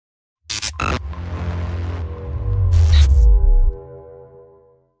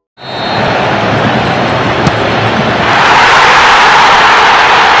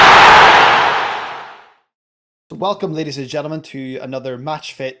Welcome, ladies and gentlemen, to another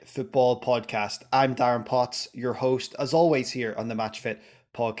Matchfit football podcast. I'm Darren Potts, your host, as always, here on the Matchfit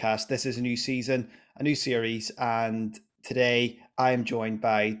podcast. This is a new season, a new series, and today I am joined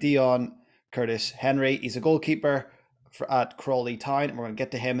by Dion-Curtis Henry. He's a goalkeeper at Crawley Town, and we're going to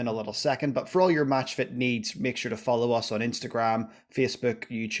get to him in a little second. But for all your Matchfit needs, make sure to follow us on Instagram, Facebook,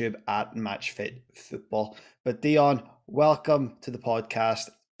 YouTube at Matchfit Football. But Dion, welcome to the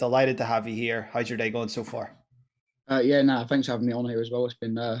podcast. Delighted to have you here. How's your day going so far? Thanks for having me on here as well. It's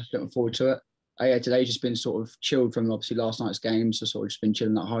been looking forward to it. Today's just been sort of chilled from obviously last night's game, so sort of just been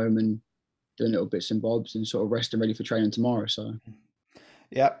chilling at home and doing little bits and bobs and sort of resting ready for training tomorrow. So,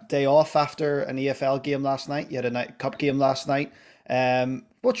 yeah, day off after an EFL game last night. You had a night cup game last night.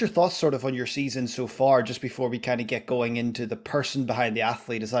 What's your thoughts sort of on your season so far, just before we kind of get going into the person behind the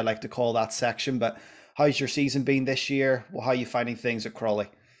athlete, as I like to call that section? But how's your season been this year? Well, how are you finding things at Crawley?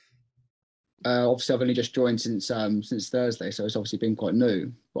 Obviously, I've only just joined since Thursday, so it's obviously been quite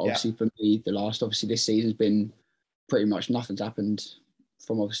new. But obviously, for me, this season's been pretty much nothing's happened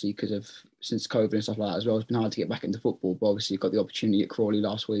from obviously because of since COVID and stuff like that as well. It's been hard to get back into football, but obviously got the opportunity at Crawley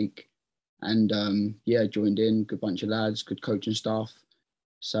last week, and joined in. Good bunch of lads, good coaching staff.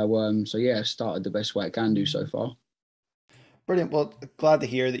 So started the best way I can do so far. Brilliant. Well, glad to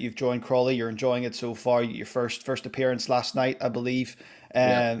hear that you've joined Crawley. You're enjoying it so far. Your first appearance last night, I believe.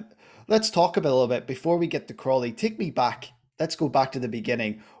 Yeah. Let's talk a little bit before we get to Crawley. Take me back. Let's go back to the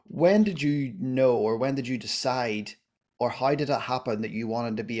beginning. When did you know, or when did you decide, or how did it happen that you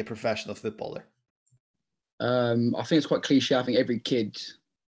wanted to be a professional footballer? I think it's quite cliche. I think every kid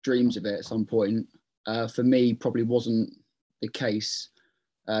dreams of it at some point. For me, probably wasn't the case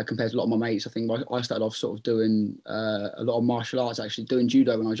compared to a lot of my mates. I think I started off sort of doing a lot of martial arts, actually doing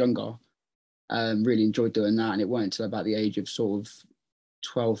judo when I was younger. Really enjoyed doing that, and it weren't until about the age of sort of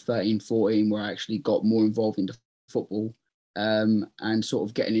 12, 13, 14 where I actually got more involved into football, and sort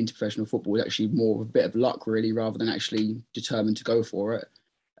of getting into professional football was actually more of a bit of luck really rather than actually determined to go for it.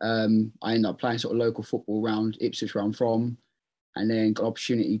 I ended up playing sort of local football around Ipswich where I'm from, and then got an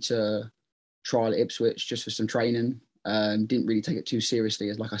opportunity to trial at Ipswich just for some training. Didn't really take it too seriously,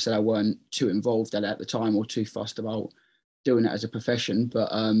 as like I said, I weren't too involved at the time or too fussed about doing it as a profession,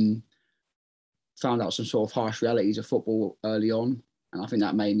 but found out some sort of harsh realities of football early on. And I think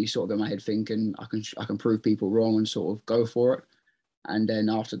that made me sort of in my head thinking I can prove people wrong and sort of go for it. And then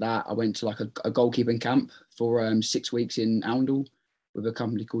after that, I went to like a goalkeeping camp for 6 weeks in Oundle with a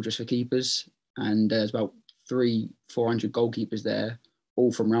company called Just for Keepers. And there's about 400 goalkeepers there,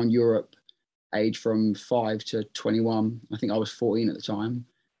 all from around Europe, aged from 5 to 21. I think I was 14 at the time.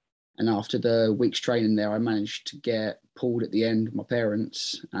 And after the week's training there, I managed to get pulled at the end with my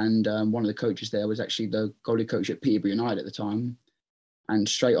parents. And one of the coaches there was actually the goalie coach at Peterborough United at the time. And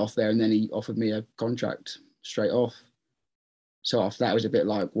straight off there, and then he offered me a contract straight off. So after that, it was a bit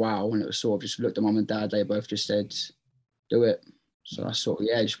like, wow. And it was sort of just looked at mum and dad. They both just said, do it. So I sort of,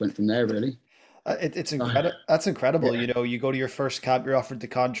 just went from there, really. It's incredible. That's incredible. Yeah. You know, you go to your first camp, you're offered the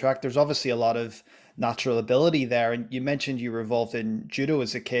contract. There's obviously a lot of natural ability there. And you mentioned you were involved in judo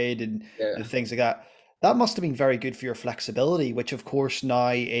as a kid and things like that. That must have been very good for your flexibility, which of course now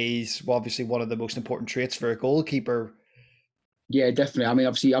is obviously one of the most important traits for a goalkeeper. Yeah, definitely. I mean,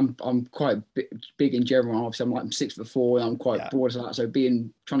 obviously, I'm quite big in general. Obviously, I'm 6'4", and I'm quite broad as that. So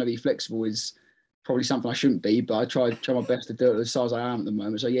trying to be flexible is probably something I shouldn't be, but I try my best to do it as size I am at the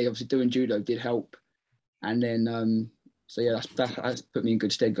moment. So yeah, obviously doing judo did help, and then that's put me in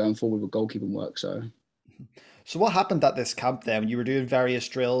good stead going forward with goalkeeping work. So what happened at this camp then? You were doing various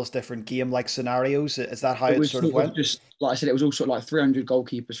drills, different game-like scenarios. Is that how it it was sort of went? just like I said, it was all sort of like 300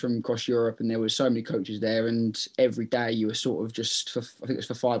 goalkeepers from across Europe, and there were so many coaches there. And every day you were sort of just for I think it was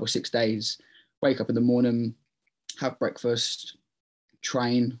for 5 or 6 days. Wake up in the morning, have breakfast,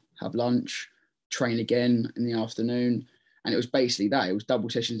 train, have lunch, train again in the afternoon. And it was basically that. It was double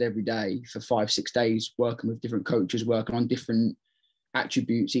sessions every day for 5, 6 days, working with different coaches, working on different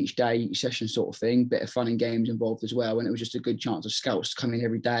attributes each day, each session sort of thing. Bit of fun and games involved as well. And it was just a good chance of scouts to come in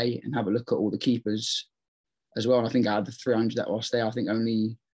every day and have a look at all the keepers as well. And I think out of the 300 that was there, I think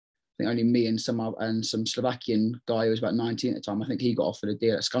only me and some Slovakian guy who was about 19 at the time. I think he got offered a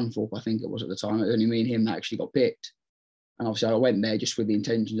deal at Scunthorpe, I think it was at the time. It was only me and him that actually got picked. And obviously I went there just with the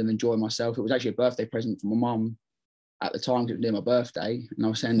intention of enjoying myself. It was actually a birthday present from my mum at the time because it was near my birthday, and I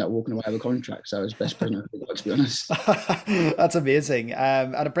was ended up walking away with a contract. So it was the best present I got, to be honest. That's amazing.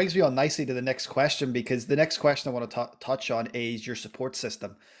 And it brings me on nicely to the next question, because the next question I want to touch on is your support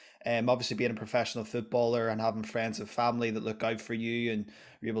system. Obviously being a professional footballer and having friends and family that look out for you and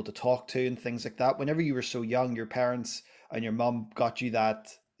you're able to talk to and things like that. Whenever you were so young, your parents and your mum got you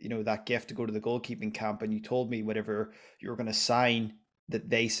that, that gift to go to the goalkeeping camp, and you told me whatever you were going to sign, that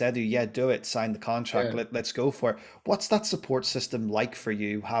they said to you, yeah, do it, sign the contract, Yeah. let's go for it. What's that support system like for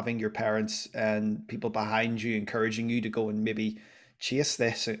you, having your parents and people behind you encouraging you to go and maybe chase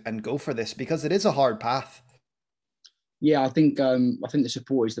this and go for this, because it is a hard path? Yeah, I think the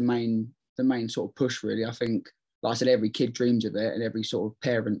support is the main sort of push really. I think, like I said, every kid dreams of it, and every sort of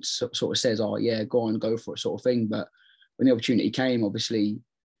parent sort of says, "Oh yeah, go on, go for it," sort of thing. But when the opportunity came, obviously,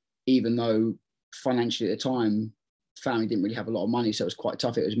 even though financially at the time, family didn't really have a lot of money, so it was quite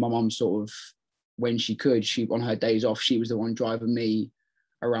tough. It was my mum sort of, when she could, she on her days off, she was the one driving me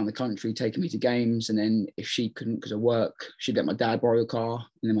around the country, taking me to games. And then if she couldn't because of work, she'd let my dad borrow the car,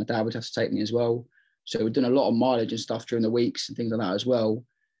 and then my dad would have to take me as well. So we'd done a lot of mileage and stuff during the weeks and things like that as well.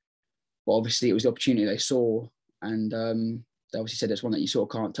 But obviously, it was the opportunity they saw, and they obviously said it's one that you sort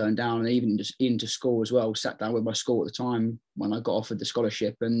of can't turn down. And even just into school as well, sat down with my school at the time when I got offered the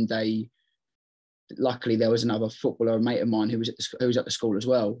scholarship, and they, luckily there was another footballer, a mate of mine who was at the school as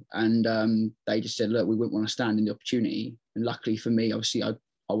well, and they just said, look, we wouldn't want to stand in the opportunity. And luckily for me, obviously, I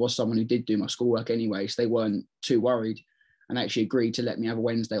was someone who did do my schoolwork anyway, so they weren't too worried, and actually agreed to let me have a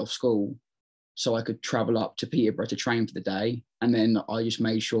Wednesday off school so I could travel up to Peterborough to train for the day. And then I just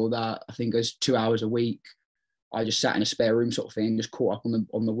made sure that, I think it was 2 hours a week, I just sat in a spare room sort of thing, just caught up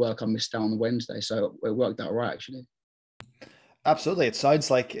on the work I missed out on the Wednesday. So it worked out right actually. Absolutely. It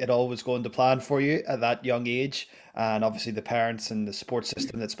sounds like it all was going to plan for you at that young age. And obviously, the parents and the support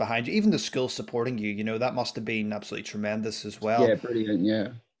system that's behind you, even the school supporting you, that must have been absolutely tremendous as well. Yeah, brilliant. Yeah.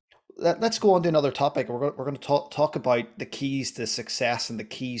 Let's go on to another topic. We're going to talk about the keys to success and the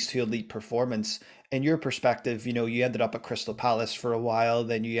keys to elite performance. In your perspective, you ended up at Crystal Palace for a while,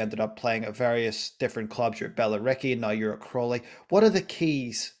 then you ended up playing at various different clubs. You're at Bellaricky, and now you're at Crawley. What are the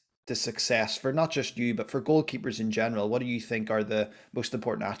keys to success for not just you, but for goalkeepers in general? What do you think are the most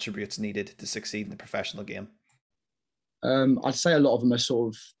important attributes needed to succeed in the professional game? I'd say a lot of them are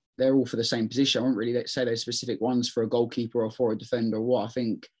sort of, they're all for the same position. I wouldn't really say there's specific ones for a goalkeeper or for a defender or what. I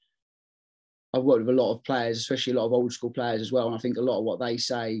think I've worked with a lot of players, especially a lot of old school players as well. And I think a lot of what they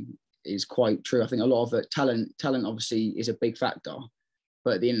say is quite true. I think a lot of it, talent obviously is a big factor.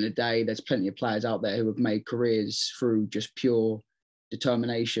 But at the end of the day, there's plenty of players out there who have made careers through just pure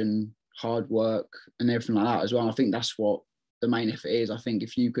determination, hard work, and everything like that as well. And I think that's what the main effort is. I think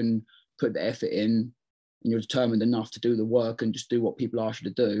if you can put the effort in and you're determined enough to do the work and just do what people ask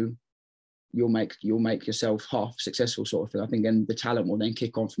you to do, you'll make yourself half successful sort of thing. I think, and the talent will then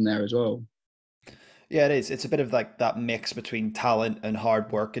kick on from there as well. Yeah, it is. It's a bit of like that mix between talent and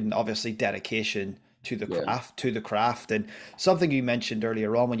hard work, and obviously dedication to the Yeah, craft. And something you mentioned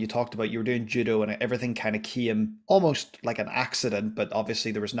earlier on when you talked about you were doing judo and everything kind of came almost like an accident, but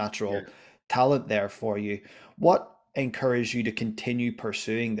obviously there was yeah. natural talent there for you. What encouraged you to continue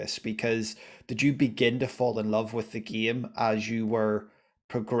pursuing this? Because did you begin to fall in love with the game as you were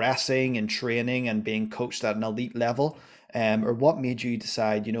progressing and training and being coached at an elite level? Or what made you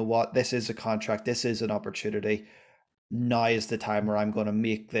decide, what, this is a contract, this is an opportunity. Now is the time where I'm going to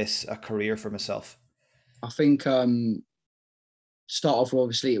make this a career for myself. I think start off with,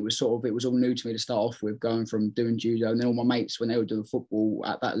 obviously it was all new to me to start off with, going from doing judo, and then all my mates when they were doing football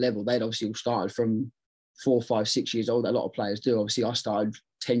at that level, they'd obviously all started from 4, 5, 6 years old. A lot of players do. Obviously, I started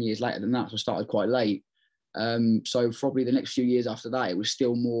 10 years later than that, so I started quite late. So probably the next few years after that, it was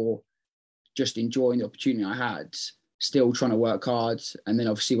still more just enjoying the opportunity I had, still trying to work hard. And then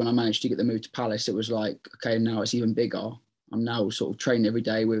obviously when I managed to get the move to Palace, it was like, okay, now it's even bigger. I'm now sort of training every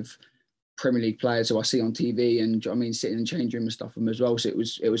day with Premier League players who I see on TV, and I mean sitting in the change room and stuff from them as well. So it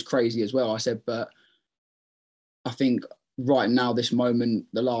was crazy as well. I said, but I think right now, this moment,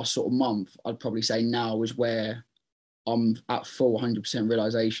 the last sort of month, I'd probably say now is where I'm at full 100%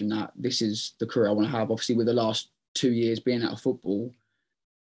 realization that this is the career I want to have. Obviously, with the last 2 years being out of football,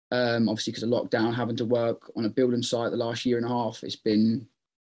 obviously because of lockdown, having to work on a building site the last year and a half, it's been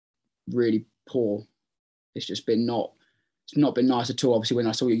really poor. It's just been not, it's not been nice at all. Obviously, when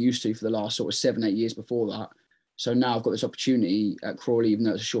I saw you used to for the last sort of 7, 8 years before that. So now I've got this opportunity at Crawley, even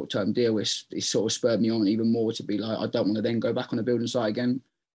though it's a short-term deal, it's sort of spurred me on even more to be like, I don't want to then go back on the building site again.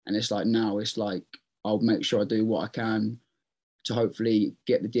 And it's like now it's like I'll make sure I do what I can to hopefully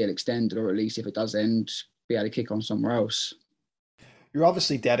get the deal extended, or at least if it does end, be able to kick on somewhere else. You're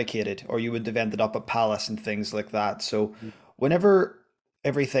obviously dedicated, or you would have ended up at Palace and things like that. So, whenever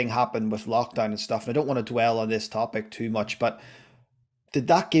everything happened with lockdown and stuff, and I don't want to dwell on this topic too much, but did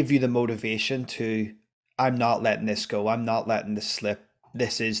that give you the motivation to, I'm not letting this go, I'm not letting this slip,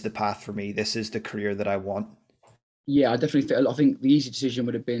 this is the path for me, this is the career that I want? Yeah, I definitely feel. I think the easy decision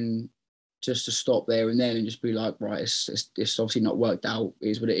would have been just to stop there and then and just be like, right, it's obviously not worked out, it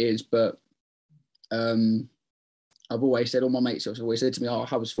is what it is. But um, I've always said, all my mates have always said to me, oh,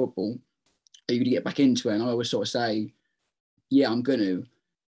 how was football? Are you going to get back into it? And I always sort of say, yeah, I'm going to.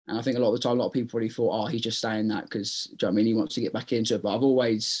 And I think a lot of the time, a lot of people probably thought, oh, he's just saying that because, do you know what I mean, he wants to get back into it. But I've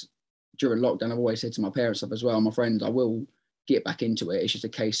always, during lockdown, I've always said to my parents stuff as well, my friends, I will get back into it. It's just a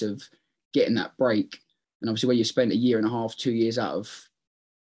case of getting that break. And obviously, when you spent a year and a half, 2 years out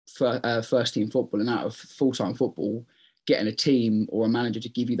of first team football and out of full time football, getting a team or a manager to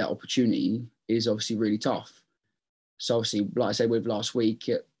give you that opportunity is obviously really tough. So obviously, like I said with last week,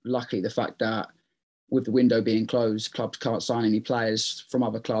 luckily the fact that with the window being closed, clubs can't sign any players from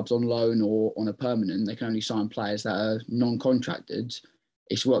other clubs on loan or on a permanent. They can only sign players that are non-contracted.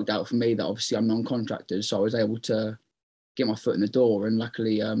 It's worked out for me that obviously I'm non-contracted, so I was able to get my foot in the door and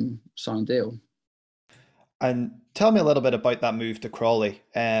luckily sign a deal. And tell me a little bit about that move to Crawley.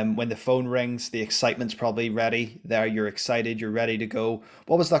 When the phone rings, the excitement's probably ready. There, you're excited, you're ready to go.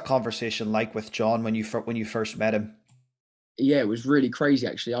 What was that conversation like with John when you first met him? Yeah, it was really crazy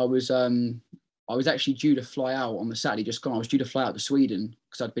actually. I was actually due to fly out on the Saturday just gone. I was due to fly out to Sweden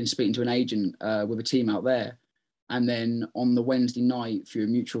because I'd been speaking to an agent with a team out there. And then on the Wednesday night, through a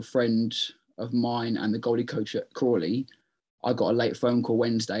mutual friend of mine and the goalie coach at Crawley, I got a late phone call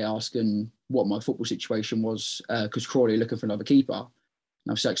Wednesday asking what my football situation was because Crawley are looking for another keeper.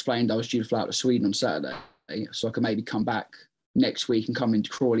 And I've so explained I was due to fly out to Sweden on Saturday, so I could maybe come back next week and come into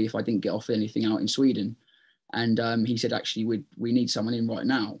Crawley if I didn't get offered anything out in Sweden. And he said, actually, we need someone in right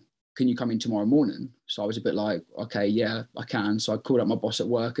now. Can you come in tomorrow morning? So I was a bit like, okay, yeah, I can. So I called up my boss at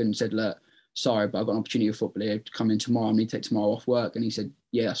work and said, look, sorry, but I've got an opportunity of football here to come in tomorrow. I need to take tomorrow off work. And he said,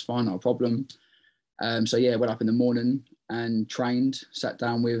 yeah, that's fine, not a problem. So yeah, went up in the morning and trained, sat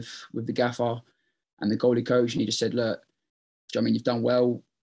down with the gaffer and the goalie coach. And he just said, look, I mean, you've done well.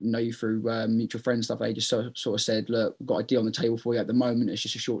 Know you through mutual friends stuff. They just sort of said, look, we've got a deal on the table for you at the moment. It's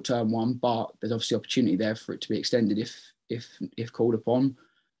just a short term one, but there's obviously opportunity there for it to be extended if called upon.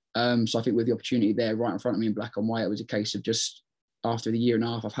 So I think with the opportunity there right in front of me in black and white, it was a case of just after the year and a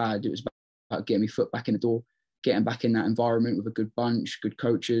half I've had, it was about getting my foot back in the door, getting back in that environment with a good bunch, good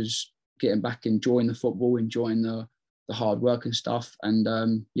coaches, getting back enjoying the football, enjoying the hard work and stuff.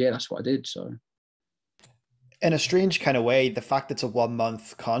 And yeah, that's what I did. So In a strange kind of way, the fact it's a 1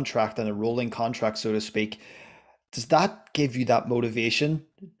 month contract and a rolling contract, so to speak, does that give you that motivation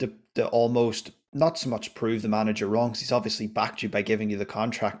to almost not so much prove the manager wrong, because he's obviously backed you by giving you the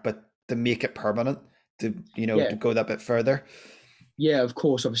contract, but to make it permanent, to yeah, go that bit further? yeah, of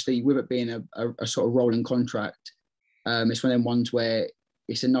course, obviously with it being a sort of rolling contract, it's one of them ones where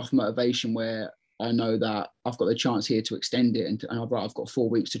it's enough motivation where I know that I've got the chance here to extend it and I've got 4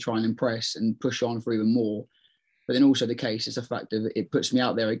 weeks to try and impress and push on for even more. But then also the case is the fact that it puts me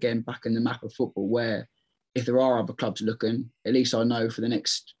out there again back in the map of football where if there are other clubs looking, at least I know for the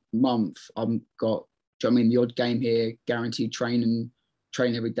next month I've got, do you know what I mean, the odd game here, guaranteed train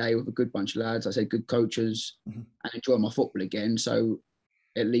every day with a good bunch of lads, I say good coaches, Mhm. and enjoy my football again. So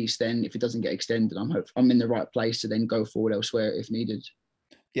at least then if it doesn't get extended, I'm in the right place to then go forward elsewhere if needed.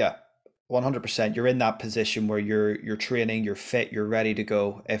 Yeah, 100%. You're in that position where you're training, you're fit, you're ready to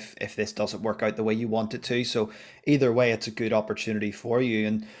go if this doesn't work out the way you want it to. So either way, it's a good opportunity for you.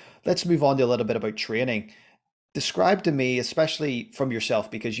 And let's move on to a little bit about training. Describe to me, especially from yourself,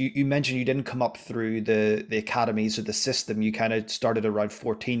 because you mentioned you didn't come up through the academies or the system. You kind of started around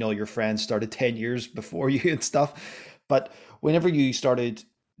 14. All your friends started 10 years before you and stuff. But whenever you started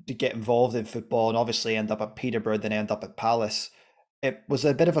to get involved in football and obviously end up at Peterborough, then end up at Palace, it was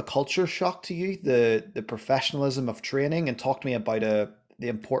a bit of a culture shock to you, the professionalism of training, and talk to me about the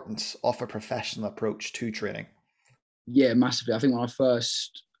importance of a professional approach to training. Yeah, massively. I think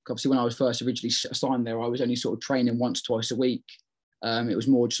obviously when I was first originally signed there, I was only sort of training once, twice a week. It was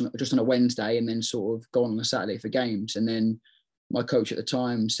more just on a Wednesday and then sort of go on a Saturday for games. And then my coach at the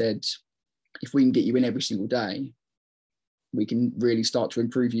time said, if we can get you in every single day, we can really start to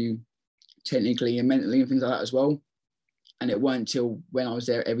improve you technically and mentally and things like that as well. And it weren't until when I was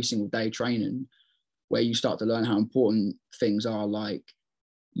there every single day training where you start to learn how important things are, like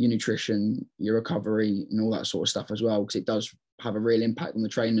your nutrition, your recovery, and all that sort of stuff as well, because it does have a real impact on the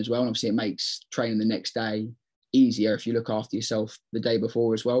training as well. And obviously, it makes training the next day easier if you look after yourself the day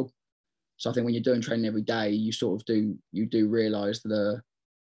before as well. So I think when you're doing training every day, you do realize the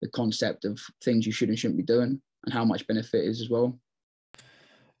concept of things you should and shouldn't be doing and how much benefit is as well.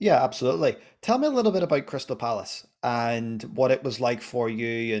 Yeah, absolutely. Tell me a little bit about Crystal Palace and what it was like for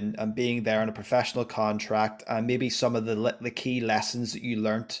you, and being there on a professional contract, and maybe some of the key lessons that you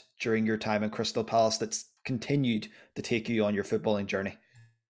learnt during your time in Crystal Palace that's continued to take you on your footballing journey.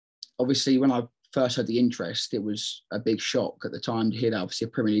 obviously when I first had the interest, it was a big shock at the time to hear that obviously a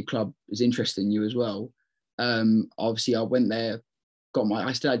Premier League club is interested in you as well. Obviously I went there,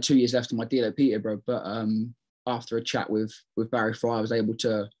 I still had 2 years left on my deal at Peterborough, but after a chat with Barry Fry, I was able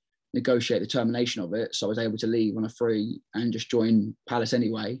to negotiate the termination of it. So I was able to leave on a free and just join Palace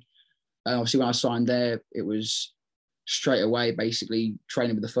anyway. Obviously when I signed there, it was straight away basically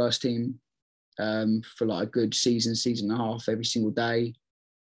training with the first team for like a good season and a half every single day,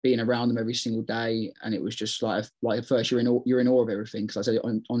 being around them every single day. And it was just like at first you're in awe of everything, because I said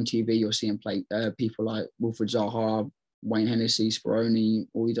on TV you're seeing people like Wilfred Zaha, Wayne Hennessy, Speroni,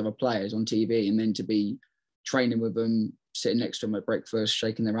 all these other players on TV, and then to be training with them, sitting next to them at breakfast,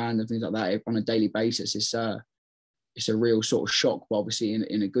 shaking their hand and things like that on a daily basis, it's a real sort of shock, but obviously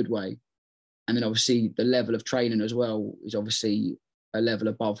in a good way. And then obviously the level of training as well is obviously a level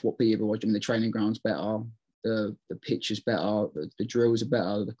above what Peterborough was. I mean, the training ground's better, the pitch is better, the drills are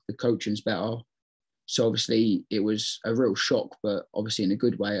better, the coaching's better. So obviously it was a real shock, but obviously in a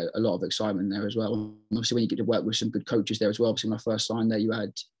good way, a lot of excitement there as well. And obviously when you get to work with some good coaches there as well. Obviously when I first signed there, you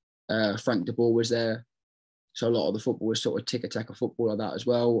had Frank de Boer was there. So a lot of the football was sort of tick-a-tack football like that as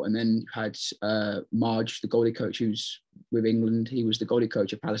well. And then you had Marge, the goalie coach, who's with England. He was the goalie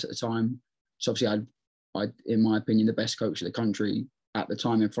coach at Palace at the time. So obviously I, in my opinion, the best coach of the country at the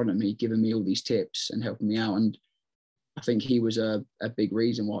time in front of me, giving me all these tips and helping me out. And I think he was a big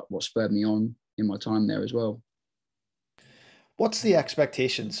reason what spurred me on in my time there as well. What's the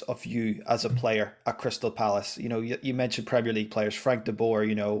expectations of you as a player at Crystal Palace? You know, you mentioned Premier League players, Frank de Boer,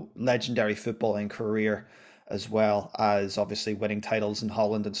 you know, legendary footballing career, as well as obviously winning titles in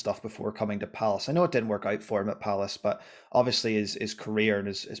Holland and stuff before coming to Palace. I know it didn't work out for him at Palace, but obviously his career and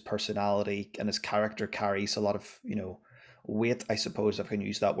his personality and his character carries a lot of, you know, weight, I suppose, if I can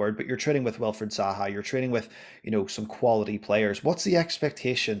use that word. But you're training with Wilfred Zaha, you're training with, you know, some quality players. What's the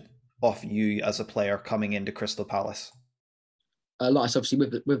expectation of you as a player coming into Crystal Palace? Like obviously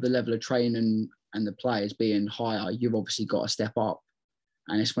with the level of training and the players being higher, you've obviously got to step up.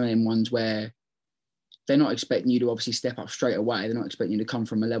 And it's one of them ones where they're not expecting you to obviously step up straight away. They're not expecting you to come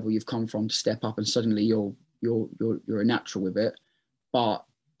from a level you've come from to step up and suddenly you're a natural with it. But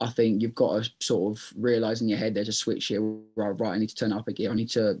I think you've got to sort of realise in your head there's a switch here. Right, I need to turn up a gear. I need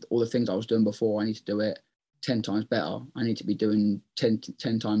to, all the things I was doing before, I need to do it 10 times better. I need to be doing 10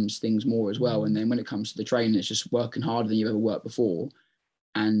 times things more as well. And then when it comes to the training, it's just working harder than you've ever worked before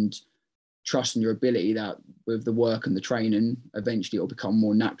and trusting your ability that with the work and the training, eventually it'll become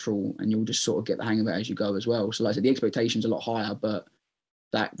more natural and you'll just sort of get the hang of it as you go as well. So like I said, the expectation's a lot higher, but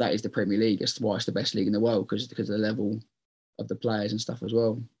that is the Premier League. That's why it's the best league in the world, because of the level of the players and stuff as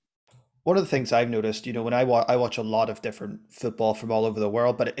well. One of the things I've noticed, you know, when I watch a lot of different football from all over the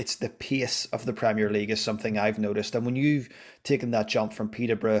world, but it's the pace of the Premier League is something I've noticed. And when you've taken that jump from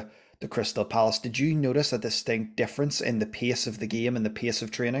Peterborough to Crystal Palace, did you notice a distinct difference in the pace of the game and the pace of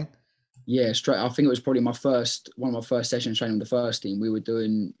training? Yeah, straight. I think it was probably one of my first sessions training with the first team. We were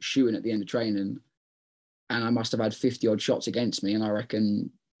doing shooting at the end of training, and I must have had 50 odd shots against me, and I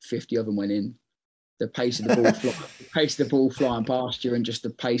reckon 50 of them went in. The pace of the ball, the pace of the ball flying past you, and just the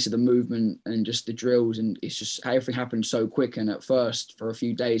pace of the movement, and just the drills, and it's just everything happened so quick. And at first, for a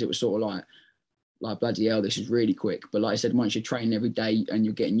few days, it was sort of like bloody hell, this is really quick. But like I said, once you're training every day and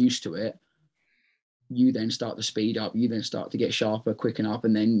you're getting used to it, you then start to speed up, you then start to get sharper, quicken up,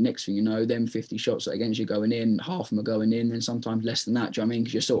 and then next thing you know, them 50 shots against you going in, half of them are going in, and sometimes less than that. Do you know what I mean?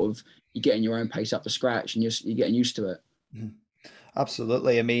 Because you're getting your own pace up to scratch, and you're getting used to it. Mhm.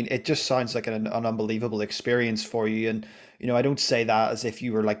 Absolutely. I mean, it just sounds like an unbelievable experience for you. And, you know, I don't say that as if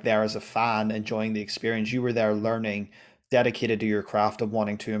you were like there as a fan enjoying the experience. You were there learning, dedicated to your craft and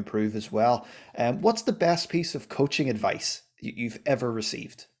wanting to improve as well. What's the best piece of coaching advice you've ever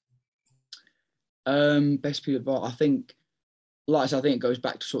received? Best piece of advice, I think, like I said, I think it goes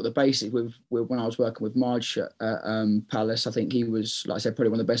back to sort of the basics with when I was working with Marge at Palace. I think he was, like I said,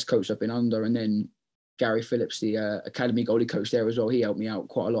 probably one of the best coaches I've been under. And then Gary Phillips, the academy goalie coach there as well, he helped me out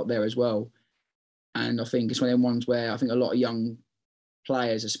quite a lot there as well. And I think it's one of them ones where I think a lot of young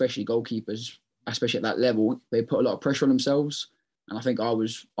players, especially goalkeepers, especially at that level, they put a lot of pressure on themselves. And I think I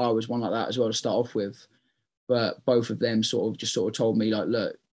was one like that as well to start off with. But both of them sort of told me like,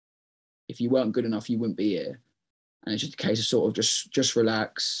 look, if you weren't good enough, you wouldn't be here. And it's just a case of sort of just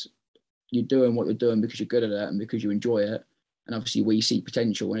relax. You're doing what you're doing because you're good at it and because you enjoy it. And obviously we see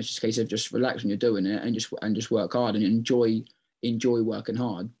potential, and it's just a case of just relax when you're doing it and just work hard and enjoy working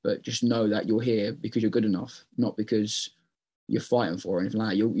hard. But just know that you're here because you're good enough, not because you're fighting for or anything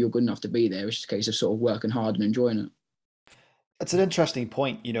like that. You're good enough to be there. It's just a case of sort of working hard and enjoying it. It's an interesting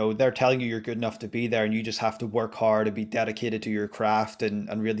point. They're telling you you're good enough to be there and you just have to work hard and be dedicated to your craft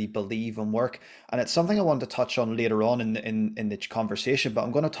and really believe and work. And it's something I wanted to touch on later on in the conversation, but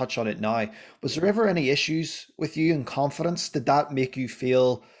I'm going to touch on it now. Was there ever any issues with you and confidence? Did that make you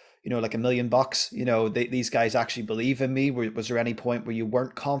feel, like $1 million? These guys actually believe in me. Was there any point where you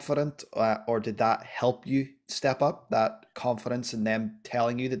weren't confident, or did that help you step up, that confidence in them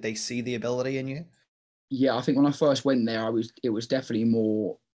telling you that they see the ability in you? Yeah, I think when I first went there, it was definitely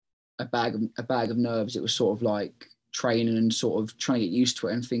more a bag of nerves. It was sort of like training and sort of trying to get used to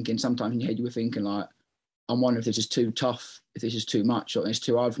it and thinking sometimes in your head you were thinking like, I'm wondering if this is too tough, if this is too much, or it's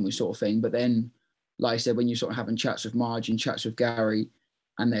too hard for me, sort of thing. But then, like I said, when you're sort of having chats with Marge and chats with Gary,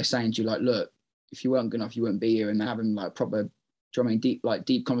 and they're saying to you like, look, if you weren't good enough, you wouldn't be here, and they're having like proper, do you know what I mean,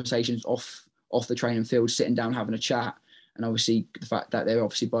 deep conversations off the training field, sitting down having a chat, and obviously the fact that they're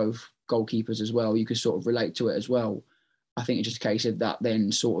obviously both goalkeepers as well, you could sort of relate to it as well. I think it's just a case of that then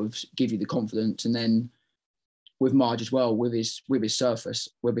sort of give you the confidence, and then with Marge as well, with his service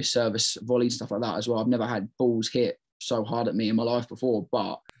volleys, stuff like that as well. I've never had balls hit so hard at me in my life before,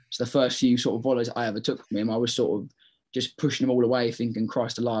 but it's the first few sort of volleys I ever took from him. I was sort of just pushing them all away, thinking,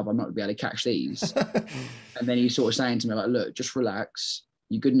 Christ alive, I'm not going to be able to catch these. And then he's sort of saying to me, like, look, just relax.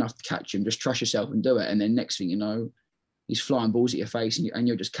 You're good enough to catch him. Just trust yourself and do it. And then next thing you know, he's flying balls at your face and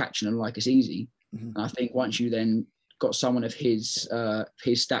you're just catching them like it's easy. Mhm. And I think once you then got someone of his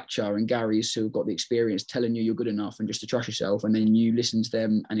stature and Gary's who have got the experience telling you you're good enough and just to trust yourself, and then you listen to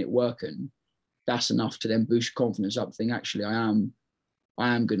them and it working, that's enough to then boost your confidence up. Think actually I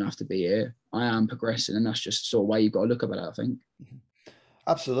am good enough to be here. I am progressing, and that's just sort of way you've got to look at it, I think.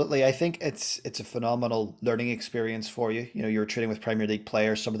 Absolutely. I think it's a phenomenal learning experience for you. You're training with Premier League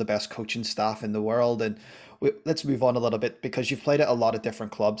players, some of the best coaching staff in the world. And let's move on a little bit because you've played at a lot of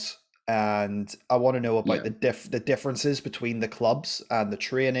different clubs. And I want to know about Yeah. the differences between the clubs and the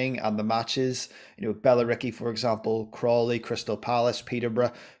training and the matches. Bellaricky, for example, Crawley, Crystal Palace,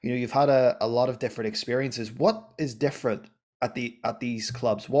 Peterborough. You've had a lot of different experiences. What is different at these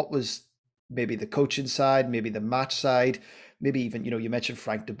clubs? What was maybe the coaching side, maybe the match side? Maybe even, you mentioned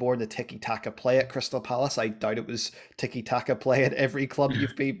Frank de Boer, the tiki-taka play at Crystal Palace. I doubt it was tiki-taka play at every club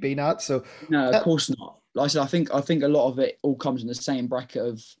you've been at. So, No, of uh, course not. Like I said, I think a lot of it all comes in the same bracket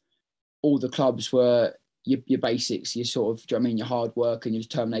of all the clubs were your basics, your sort of, do you know what I mean, your hard work and your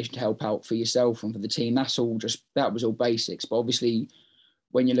determination to help out for yourself and for the team. That was all basics. But obviously,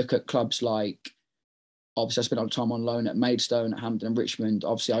 when you look at clubs like, obviously I spent a lot of time on loan at Maidstone, at Hampton and Richmond.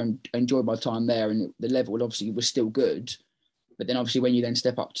 Obviously, I enjoyed my time there, and the level obviously was still good. But then obviously when you then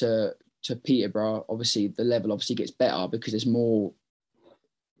step up to Peterborough, obviously the level obviously gets better because there's more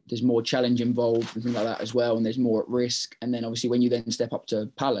challenge involved and things like that as well, and there's more at risk. And then obviously when you then step up to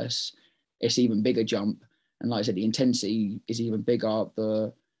Palace, it's even bigger jump. And like I said, the intensity is even bigger. Do you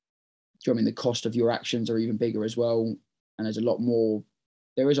know what I mean, the cost of your actions are even bigger as well. And there's a lot more.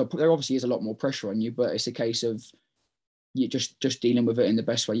 There obviously is a lot more pressure on you, but it's a case of you just dealing with it in the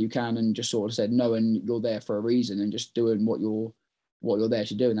best way you can, and just sort of said no, and you're there for a reason, and just doing what you're there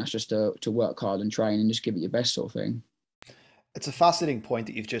to do, and that's just to work hard and train and just give it your best, sort of thing. it's a fascinating point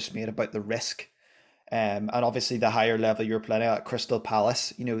that you've just made about the risk. And obviously, the higher level you're playing at Crystal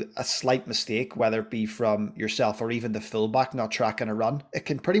Palace, a slight mistake, whether it be from yourself or even the fullback not tracking a run, it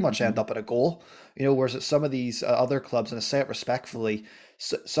can pretty much end Mm-hmm. up at a goal. Whereas at some of these other clubs, and I say it respectfully,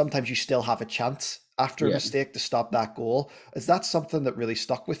 sometimes you still have a chance after a Yeah, mistake to stop that goal. Is that something that really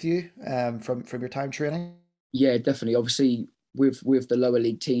stuck with you from your time training? yeah, definitely. Obviously, with the lower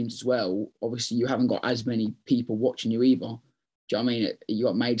league teams as well, obviously you haven't got as many people watching you either. Do you know what I mean? You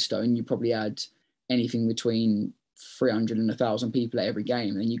got Maidstone, you probably had anything between 300 and 1,000 people at every game.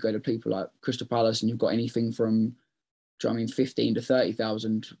 And then you go to people like Crystal Palace and you've got anything from, do you know what I mean, 15 to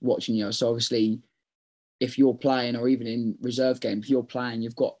 30,000 watching you. So obviously, if you're playing, or even in reserve games, if you're playing,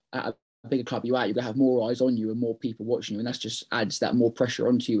 you've got at a bigger club you're going to have more eyes on you and more people watching you. And that's just adds that more pressure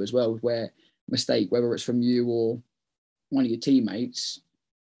onto you as well, where mistake, whether it's from you or one of your teammates,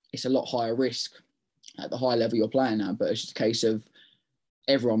 it's a lot higher risk at the high level you're playing at. But it's just a case of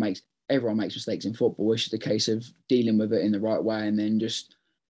everyone makes everyone makes mistakes in football. It's just a case of dealing with it in the right way and then just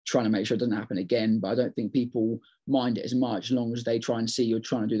trying to make sure it doesn't happen again. But I don't think people mind it as much as long as they try and see you're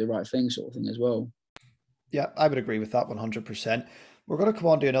trying to do the right thing, sort of thing as well. Yeah, I would agree with that 100%. We're going to come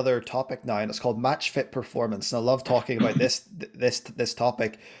on to another topic now, and it's called Matchfit performance. And I love talking about this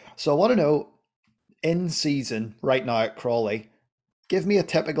topic. So I want to know, in season right now at Crawley, give me a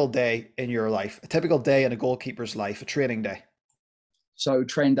typical day in your life, a typical day in a goalkeeper's life, a training day. So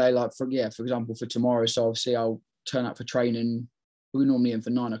train day, like for example, for tomorrow. So obviously I'll turn up for training. We're normally in for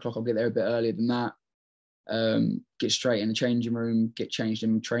 9 o'clock. I'll get there a bit earlier than that. get straight in the changing room, get changed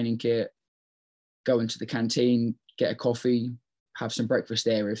in training kit, go into the canteen, get a coffee, have some breakfast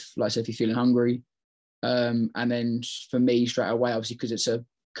there if, like I said, if you're feeling hungry. And then for me, straight away, obviously, because it's a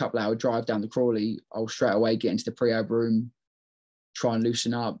couple hour drive down to Crawley, I'll straight away get into the pre-ab room, try and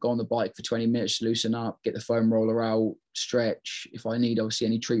loosen up, go on the bike for 20 minutes, loosen up, get the foam roller out, stretch. If I need, obviously,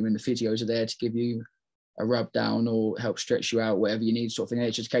 any treatment, the physios are there to give you a rub down or help stretch you out, whatever you need, sort of thing.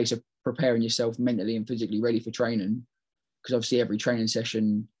 It's just a case of preparing yourself mentally and physically ready for training. Because obviously every training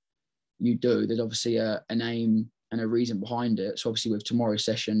session you do, there's obviously an aim and a reason behind it. So obviously with tomorrow's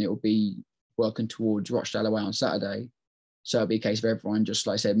session, it will be working towards Rochdale away on Saturday. So it'll be a case of everyone just,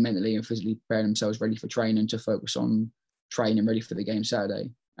 like I said, mentally and physically preparing themselves ready for training to focus on training ready for the game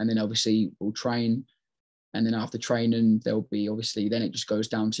Saturday. And then obviously we'll train. And then after training, there'll be obviously, then it just goes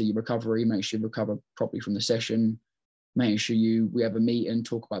down to your recovery, make sure you recover properly from the session, make sure we have a meeting,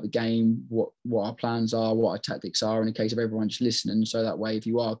 talk about the game, what our plans are, what our tactics are, in the case of everyone just listening. So that way, if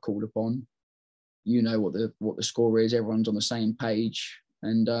you are called upon, you know what the score is, everyone's on the same page.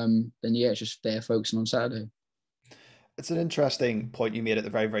 And then, yeah, it's just there focusing on Saturday. It's an interesting point you made at the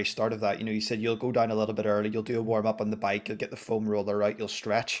very, very start of that. You know, you said you'll go down a little bit early, you'll do a warm up on the bike, you'll get the foam roller out, you'll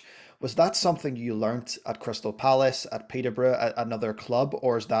stretch. Was that something you learnt at Crystal Palace, at Peterborough, at another club,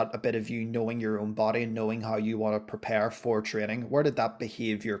 or is that a bit of you knowing your own body and knowing how you want to prepare for training? Where did that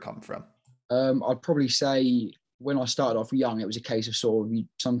behaviour come from? I'd probably say when I started off young, it was a case of sort of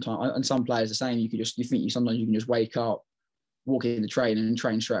sometimes, and some players are saying sometimes you can just wake up, walk in the training and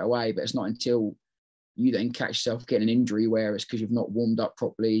train straight away, but it's not until you then catch yourself getting an injury where it's because you've not warmed up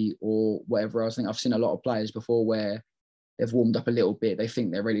properly or whatever. I think I've seen a lot of players before where they've warmed up a little bit, they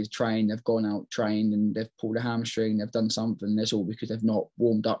think they're ready to train, they've gone out trained and they've pulled a hamstring, they've done something. That's all because they've not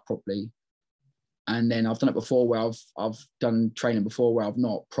warmed up properly. And then I've done it before where I've done training before where I've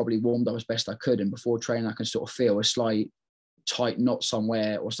not probably warmed up as best I could, and before training I can sort of feel a slight tight knot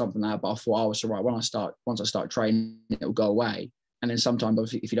somewhere or something like that. But I thought, oh, so right, once I start training, it'll go away. And then sometimes,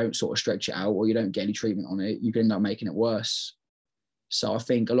 obviously, if you don't sort of stretch it out or you don't get any treatment on it, you can end up making it worse. So I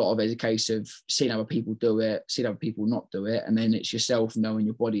think a lot of it is a case of seeing other people do it, seeing other people not do it, and then it's yourself knowing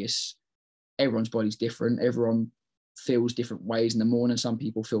your body is. Everyone's body's different. Everyone feels different ways in the morning. Some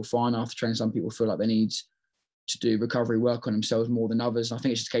people feel fine after training. Some people feel like they need to do recovery work on themselves more than others. And I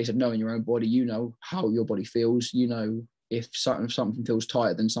think it's just a case of knowing your own body. You know how your body feels. You know if something feels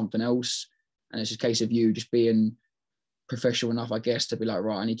tighter than something else, and it's just a case of you just being professional enough, I guess, to be like,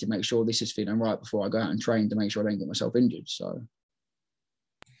 right, I need to make sure this is feeling right before I go out and train to make sure I don't get myself injured. So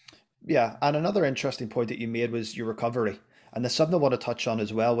Yeah, and another interesting point that you made was your recovery. And there's something I want to touch on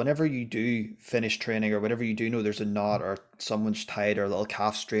as well. Whenever you do finish training or whenever you do know there's a knot or someone's tight or a little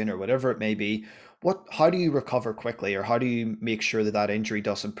calf strain or whatever it may be, how do you recover quickly or how do you make sure that that injury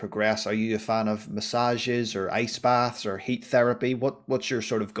doesn't progress? Are you a fan of massages or ice baths or heat therapy? What's your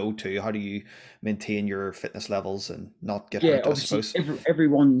sort of go-to? How do you maintain your fitness levels and not get yeah, hurt, I obviously suppose?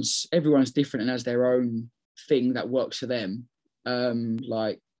 everyone's different and has their own thing that works for them.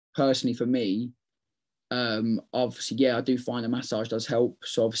 Like personally for me, obviously, yeah, I do find a massage does help.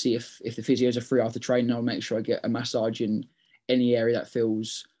 So obviously, if the physios are free after training, I'll make sure I get a massage in any area that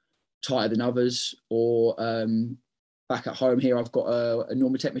feels tighter than others. Or back at home here, I've got a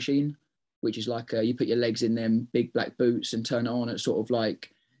Normatec machine, which is like you put your legs in them big black boots and turn it on. It sort of like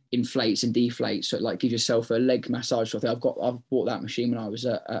inflates and deflates, so it like gives yourself a leg massage. So I think I've bought that machine when I was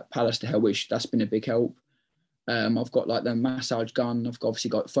at Palace to help, which that's been a big help. I've got like the massage gun. I've obviously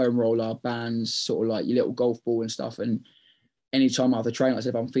got foam roller, bands, sort of like your little golf ball and stuff. And anytime I have to train, like I said,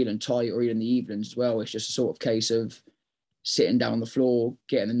 if I'm feeling tight or even in the evenings as well, it's just a sort of case of sitting down on the floor,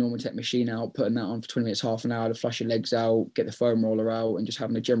 getting the Normatec machine out, putting that on for 20 minutes, half an hour to flush your legs out, get the foam roller out, and just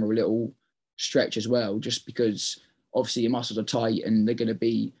having a general little stretch as well, just because obviously your muscles are tight and they're going to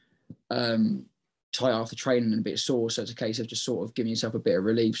be tight after training and a bit sore. So it's a case of just sort of giving yourself a bit of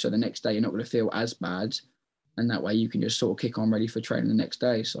relief. So the next day you're not going to feel as bad. And that way you can just sort of kick on ready for training the next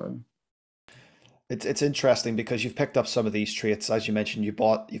day. So It's interesting because you've picked up some of these traits, as you mentioned. You've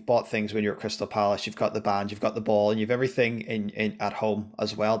bought things when you're at Crystal Palace. You've got the band, you've got the ball, and you've everything in at home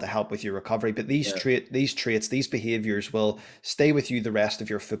as well to help with your recovery. But yeah, these traits, these behaviours will stay with you the rest of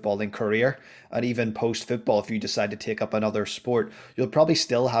your footballing career, and even post football. If you decide to take up another sport, you'll probably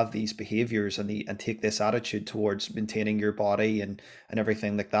still have these behaviours and take this attitude towards maintaining your body and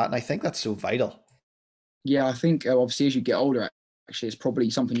everything like that. And I think that's so vital. yeah, I think obviously as you get older, actually, it's probably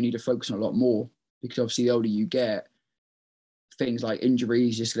something you need to focus on a lot more, because obviously the older you get, things like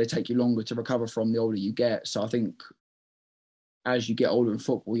injuries just going to take you longer to recover from the older you get. So I think as you get older in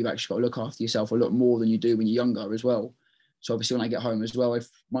football, you've actually got to look after yourself a lot more than you do when you're younger as well. So obviously when I get home as well, if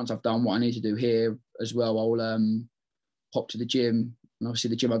once I've done what I need to do here as well, I'll pop to the gym. And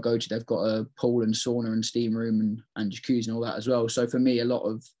obviously the gym I go to, they've got a pool and sauna and steam room and jacuzzi and all that as well. So for me,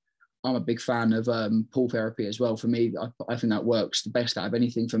 I'm a big fan of pool therapy as well. For me, I think that works the best out of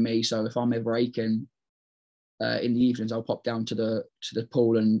anything for me. So if I'm ever aching in the evenings, I'll pop down to the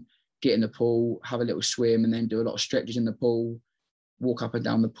pool and get in the pool, have a little swim, and then do a lot of stretches in the pool, walk up and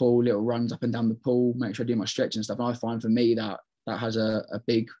down the pool, little runs up and down the pool, make sure I do my stretching and stuff. And I find for me that has a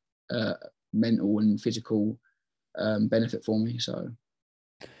big mental and physical benefit for me. So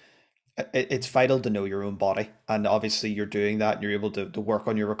it's vital to know your own body, and obviously you're doing that and you're able to work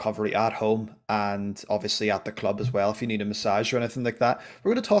on your recovery at home and obviously at the club as well if you need a massage or anything like that.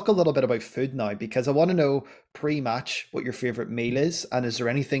 We're going to talk a little bit about food now because I want to know pre-match what your favorite meal is, and is there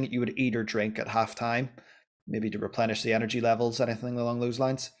anything that you would eat or drink at halftime, maybe to replenish the energy levels, anything along those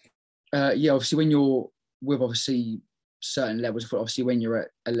lines? yeah, obviously when you're with obviously certain levels, obviously when you're at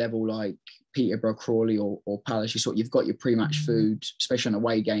a level like Peterborough, Crawley, or Palace, you've got your pre-match food, especially on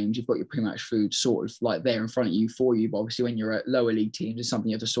away games. You've got your pre-match food sort of like there in front of you for you. But obviously, when you're at lower league teams, it's something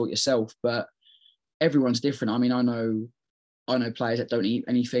you have to sort yourself. But everyone's different. I mean, I know players that don't eat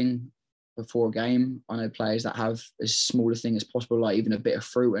anything before a game. I know players that have as small a thing as possible, like even a bit of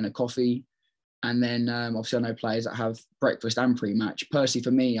fruit and a coffee. And then obviously, I know players that have breakfast and pre-match. Personally,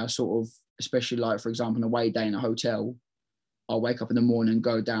 for me, I sort of, especially like for example, an away day in a hotel, I'll wake up in the morning,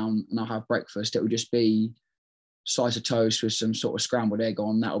 go down, and I'll have breakfast. It will just be slice of toast with some sort of scrambled egg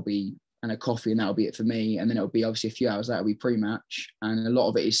on. That'll be, and a coffee, and that'll be it for me. And then it'll be obviously a few hours later, it'll be pre-match, and a lot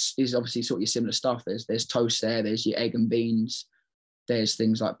of it is obviously sort of your similar stuff. There's toast there. There's your egg and beans. There's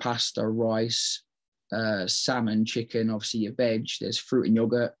things like pasta, rice, salmon, chicken. Obviously your veg. There's fruit and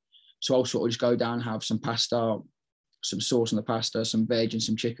yogurt. So I'll sort of just go down, have some pasta, some sauce on the pasta, some veg, and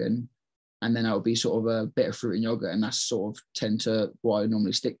some chicken, and then that would be sort of a bit of fruit and yogurt, and that's sort of tend to what I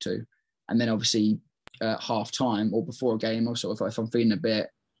normally stick to. And then obviously half time or before a game, or sort of if I'm feeling a bit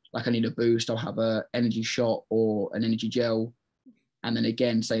like I need a boost, I'll have a energy shot or an energy gel. And then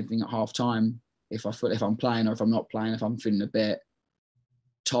again, same thing at half time. If I'm playing or if I'm not playing, if I'm feeling a bit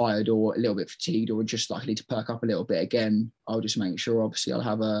tired or a little bit fatigued or just like I need to perk up a little bit again, I'll just make sure obviously I'll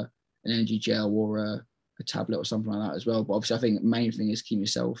have an energy gel or a tablet or something like that as well. But obviously I think the main thing is keep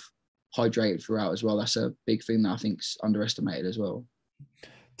yourself hydrated throughout as well. That's a big thing that I think's underestimated as well.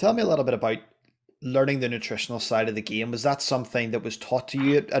 Tell me a little bit about learning the nutritional side of the game. Was that something that was taught to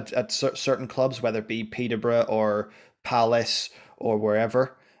you at certain clubs, whether it be Peterborough or Palace or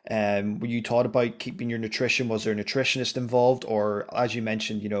wherever? Were you taught about keeping your nutrition? Was there a nutritionist involved? Or as you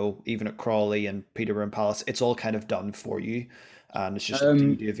mentioned, even at Crawley and Peterborough and Palace, it's all kind of done for you and it's just up to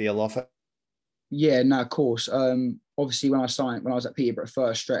you Um, to avail of it? yeah, no, of course. Obviously, when I was at Peterborough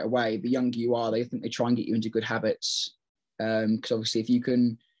first, straight away, the younger you are, they think they try and get you into good habits. Because obviously, if you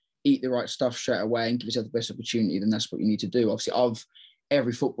can eat the right stuff straight away and give yourself the best opportunity, then that's what you need to do. Obviously,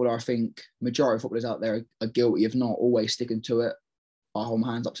 every footballer, I think, majority of footballers out there are guilty of not always sticking to it. I hold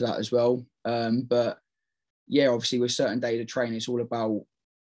my hands up to that as well. But yeah, obviously, with certain days of training, it's all about.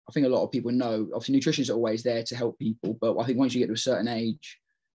 I think a lot of people know. Obviously, nutrition is always there to help people, but I think once you get to a certain age,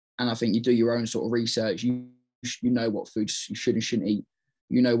 and I think you do your own sort of research. You know what foods you should and shouldn't eat.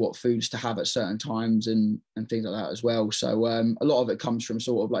 You know what foods to have at certain times and things like that as well. So a lot of it comes from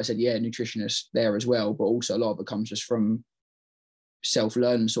sort of like I said, yeah, nutritionists there as well, but also a lot of it comes just from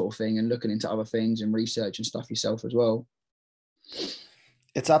self-learning sort of thing and looking into other things and research and stuff yourself as well.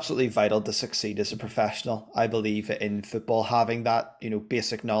 It's absolutely vital to succeed as a professional. I believe in football having that,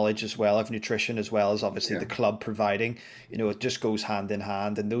 basic knowledge as well of nutrition, as well as obviously Yeah. the club providing, it just goes hand in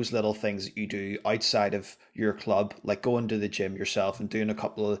hand. And those little things that you do outside of your club, like going to the gym yourself and doing a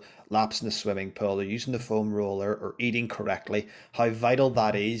couple of laps in the swimming pool or using the foam roller or eating correctly, how vital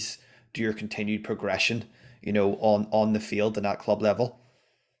that is to your continued progression, on the field and at club level.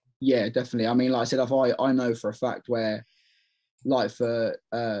 Yeah, definitely. I mean, like I said, if I know for a fact where like for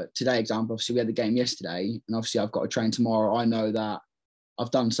today example, obviously we had the game yesterday and obviously I've got to train tomorrow. I know that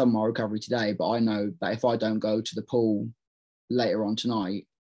I've done some of my recovery today, but I know that if I don't go to the pool later on tonight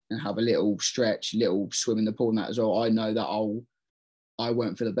and have a little stretch, little swim in the pool and that as well, I know that I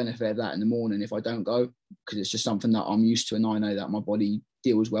won't feel the benefit of that in the morning if I don't go because it's just something that I'm used to and I know that my body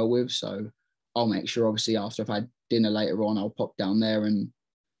deals well with. So I'll make sure obviously after I've had dinner later on, I'll pop down there and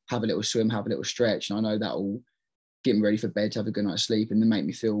have a little swim, have a little stretch. And I know that'll get me ready for bed to have a good night's sleep and then make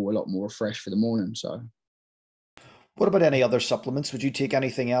me feel a lot more refreshed for the morning. So What about any other supplements? Would you take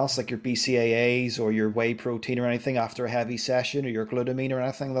anything else like your BCAAs or your whey protein or anything after a heavy session or your glutamine or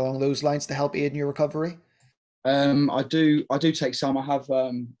anything along those lines to help aid in your recovery? I do take some. I have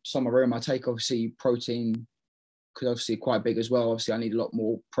some of room. I take obviously protein because obviously quite big as well. Obviously, I need a lot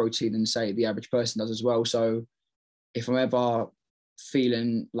more protein than say the average person does as well. So if I'm ever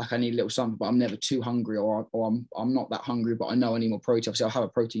feeling like I need a little something, but I'm never too hungry, or I'm not that hungry, but I know I need more protein, obviously I'll have a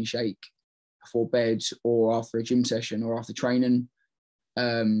protein shake before bed or after a gym session or after training.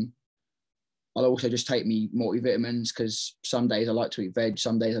 I'll also just take me multivitamins because some days I like to eat veg,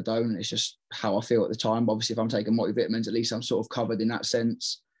 some days I don't. It's just how I feel at the time. But obviously, if I'm taking multivitamins, at least I'm sort of covered in that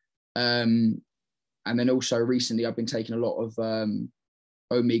sense. And then also recently, I've been taking a lot of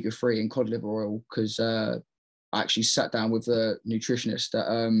omega-3 and cod liver oil because I actually sat down with the nutritionist at,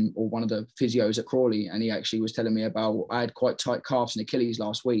 or one of the physios at Crawley, and he actually was telling me about I had quite tight calves and Achilles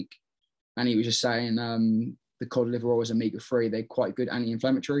last week, and he was just saying the cod liver oil is omega-3. They're quite good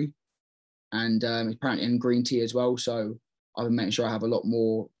anti-inflammatory, and apparently in green tea as well. So I've been making sure I have a lot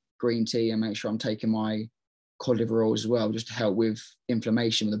more green tea and make sure I'm taking my cod liver oil as well, just to help with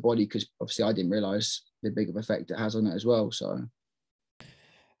inflammation of the body, because obviously I didn't realize the big of effect it has on it as well. So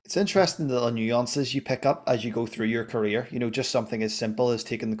It's interesting the little nuances you pick up as you go through your career. Just something as simple as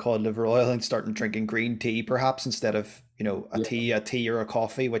taking the cod liver oil and starting drinking green tea, perhaps instead of yeah, a tea or a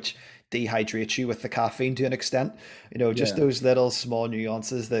coffee, which dehydrates you with the caffeine to an extent. Just yeah. those little small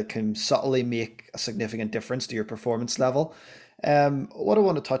nuances that can subtly make a significant difference to your performance level. What I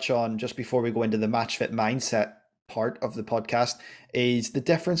want to touch on just before we go into the match fit mindset part of the podcast is the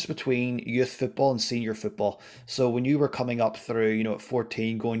difference between youth football and senior football. So when you were coming up through, at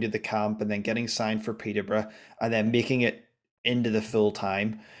 14, going to the camp and then getting signed for Peterborough and then making it into the full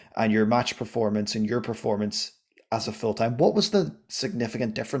time and your match performance and your performance as a full time, what was the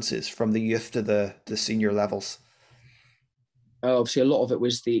significant differences from the youth to the senior levels? Obviously, a lot of it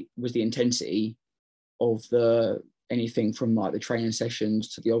was the intensity of the anything from like the training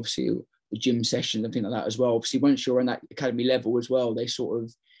sessions to the obviously the gym sessions and things like that as well. Obviously, once you're on that academy level as well, they sort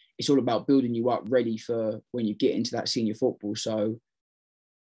of it's all about building you up ready for when you get into that senior football. So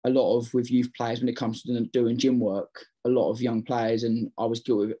a lot of with youth players when it comes to doing gym work, a lot of young players, and I was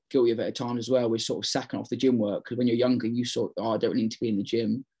guilty of it at times as well, was sort of sacking off the gym work because when you're younger, you sort of, I don't really need to be in the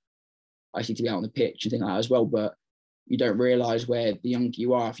gym. I just need to be out on the pitch and things like that as well. But you don't realize where the younger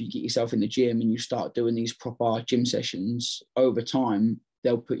you are, if you get yourself in the gym and you start doing these proper gym sessions over time,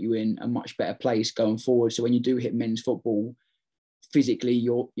 they'll put you in a much better place going forward. So when you do hit men's football, physically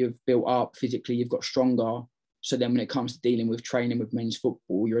you've built up, physically you've got stronger. So then when it comes to dealing with training with men's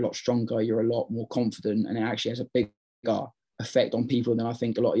football, you're a lot stronger, you're a lot more confident, and it actually has a bigger effect on people than I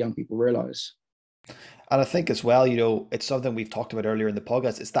think a lot of young people realize. And I think as well, it's something we've talked about earlier in the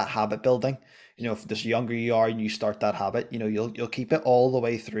podcast. It's that habit building. If the younger you are and you start that habit, you'll keep it all the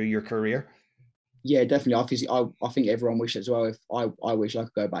way through your career. Yeah, definitely. I think everyone wishes as well. If I wish I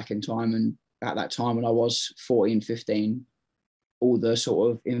could go back in time, and at that time when I was 14, 15, all the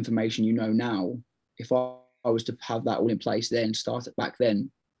sort of information now, if I was to have that all in place then, start it back then,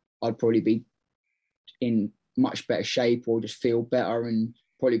 I'd probably be in much better shape or just feel better and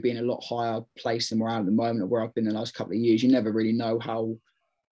probably be in a lot higher place than we're at the moment or where I've been the last couple of years. You never really know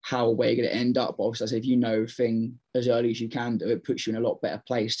where you're going to end up. But obviously, I say if you know a thing as early as you can do, it puts you in a lot better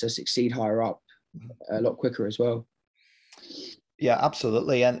place to succeed higher up a lot quicker as well. Yeah,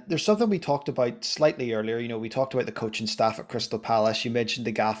 absolutely. And there's something we talked about slightly earlier. We talked about the coaching staff at Crystal Palace. You mentioned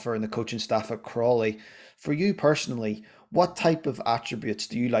the gaffer and the coaching staff at Crawley. For you personally, what type of attributes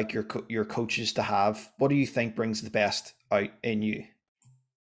do you like your coaches to have? What do you think brings the best out in you?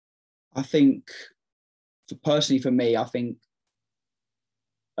 I think, personally for me, I think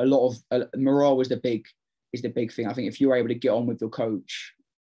a lot of morale is the big thing. I think if you're able to get on with your coach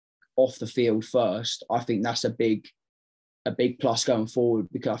off the field first, I think that's a big plus going forward,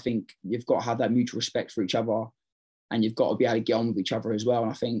 because I think you've got to have that mutual respect for each other and you've got to be able to get on with each other as well.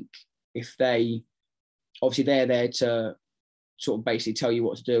 And I think if they're there to sort of basically tell you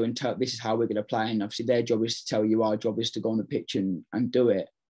what to do and this is how we're going to play. And obviously their job is to tell you, our job is to go on the pitch and do it.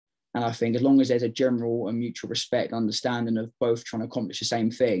 And I think as long as there's a general and mutual respect and understanding of both trying to accomplish the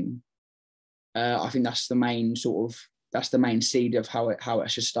same thing, I think that's the main seed of how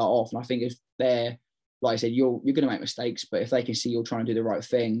it should start off. And I think if they're, like I said, you're going to make mistakes, but if they can see you're trying to do the right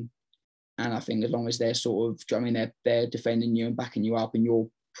thing, and I think as long as they're sort of, I mean, they're defending you and backing you up, and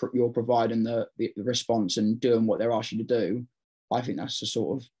you're providing the response and doing what they're asking you to do, I think that's the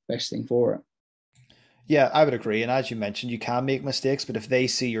sort of best thing for it. Yeah, I would agree. And as you mentioned, you can make mistakes, but if they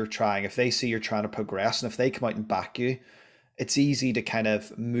see you're trying, if they see you're trying to progress, and if they come out and back you, it's easy to kind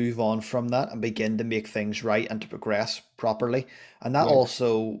of move on from that and begin to make things right and to progress properly. And that Yeah,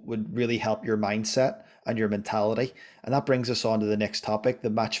 also would really help your mindset and your mentality. And that brings us on to the next topic, the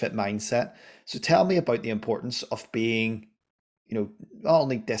match fit mindset. So tell me about the importance of being, not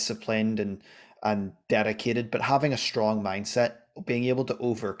only disciplined and and dedicated, but having a strong mindset, being able to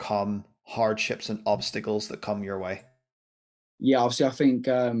overcome hardships and obstacles that come your way. Yeah, obviously, I think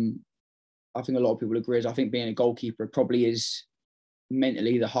a lot of people agree. I think being a goalkeeper probably is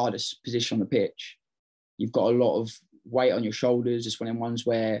mentally the hardest position on the pitch. You've got a lot of weight on your shoulders. It's one of them ones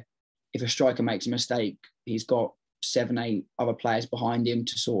where if a striker makes a mistake, he's got 7, 8 other players behind him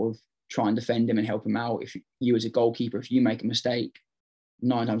to sort of try and defend him and help him out. If you as a goalkeeper, if you make a mistake,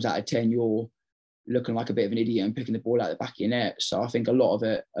 9 times out of 10, you're looking like a bit of an idiot and picking the ball out the back of your net. So I think a lot of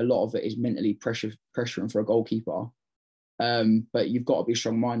it is mentally pressuring for a goalkeeper. But you've got to be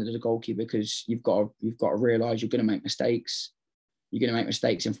strong-minded as a goalkeeper because you've got to realise you're going to make mistakes. You're going to make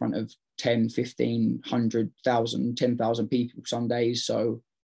mistakes in front of 10, 15, 100,000, 10,000 people some days. So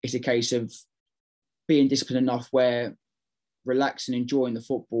it's a case of being disciplined enough where relaxing, enjoying the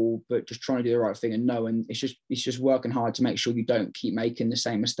football, but just trying to do the right thing and knowing it's just working hard to make sure you don't keep making the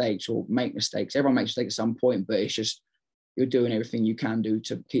same mistakes or make mistakes. Everyone makes mistakes at some point, but it's just you're doing everything you can do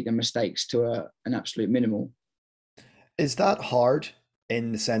to keep the mistakes to an absolute minimal. Is that hard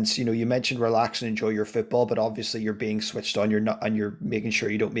in the sense, you mentioned relax and enjoy your football, but obviously you're being switched on, you're not, and you're making sure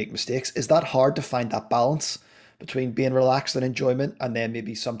you don't make mistakes. Is that hard to find that balance between being relaxed and enjoyment and then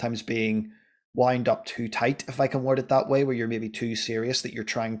maybe sometimes being wind up too tight, if I can word it that way, where you're maybe too serious that you're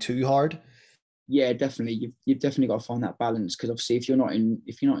trying too hard? Yeah, definitely. You've definitely got to find that balance because obviously if you're not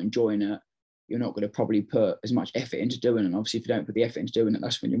enjoying it, you're not going to probably put as much effort into doing it. And obviously if you don't put the effort into doing it,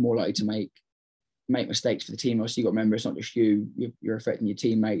 that's when you're more likely to make mistakes for the team. Obviously, you've got to remember it's not just you're affecting your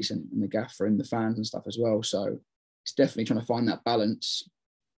teammates and the gaffer and the fans and stuff as well. So it's definitely trying to find that balance.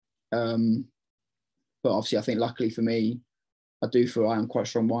 But obviously, I think luckily for me, I do feel I am quite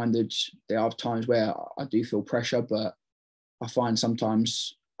strong-minded. There are times where I do feel pressure, but I find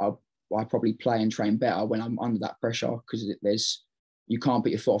sometimes I probably play and train better when I'm under that pressure because you can't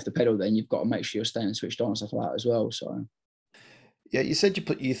put your foot off the pedal. Then you've got to make sure you're staying switched on and stuff like that as well. So Yeah, you said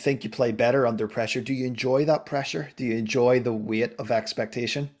you think you play better under pressure. Do you enjoy that pressure? Do you enjoy the weight of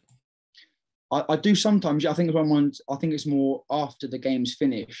expectation? I do sometimes. I think I think it's more after the game's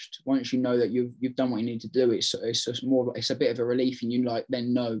finished. Once you know that you've done what you need to do, it's just more. It's a bit of a relief, and you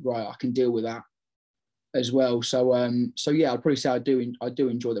then know, right, I can deal with that as well. So yeah, I'd probably say I do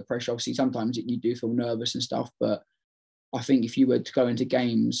enjoy the pressure. Obviously, sometimes you do feel nervous and stuff, but I think if you were to go into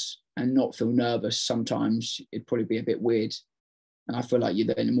games and not feel nervous, sometimes it'd probably be a bit weird. And I feel like you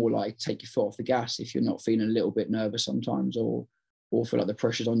then more like take your foot off the gas if you're not feeling a little bit nervous sometimes, or feel like the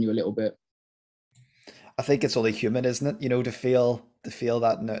pressure's on you a little bit. I think it's only human, isn't it? To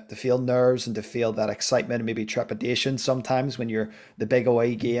feel nerves and to feel that excitement and maybe trepidation sometimes when you're the big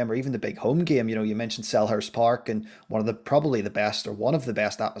away game or even the big home game. You mentioned Selhurst Park and probably the best or one of the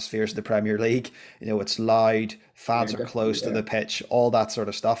best atmospheres of the Premier League. It's loud, Yeah, fans are definitely. close to Yeah. the pitch, all that sort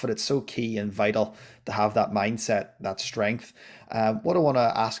of stuff, and it's so key and vital to have that mindset, that strength. What I want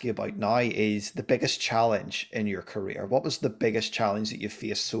to ask you about now is the biggest challenge in your career. What was the biggest challenge that you've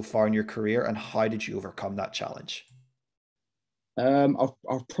faced so far in your career, and how did you overcome that challenge?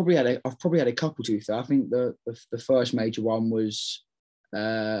 I've probably had a couple to be fair. I think the first major one was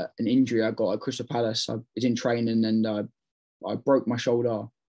an injury I got at Crystal Palace. I was in training and I broke my shoulder,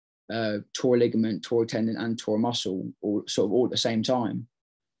 tore a ligament, tore a tendon, and tore a muscle, all at the same time.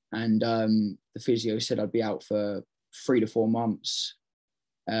 And the physio said I'd be out for 3 to 4 months.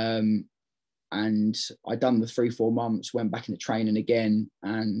 Um, and I done the 3 4 months, went back into training again,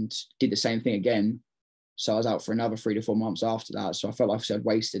 and did the same thing again. So I was out for another 3 to 4 months after that. So I felt like I'd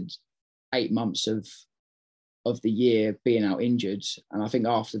wasted 8 months of the year being out injured. And I think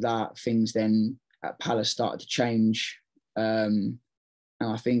after that, things then at Palace started to change. And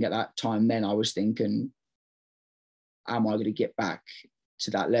I think at that time, then I was thinking, am I going to get back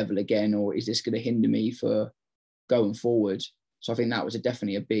to that level again, or is this going to hinder me for going forward? So I think that was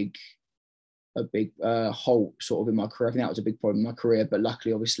definitely a big halt sort of in my career. I think that was a big problem in my career, but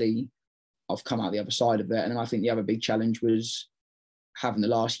luckily, obviously, I've come out the other side of it. And then I think the other big challenge was having the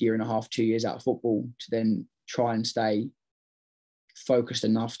last year and a half, 2 years out of football to then try and stay focused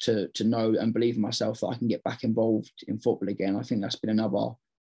enough to know and believe in myself that I can get back involved in football again. I think that's been another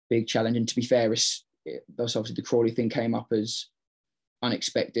big challenge. And to be fair, that's obviously the Crawley thing came up as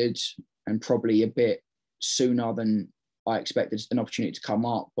unexpected and probably a bit sooner than I expected an opportunity to come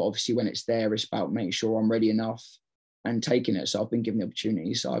up. But obviously when it's there, it's about making sure I'm ready enough and taking it. So I've been given the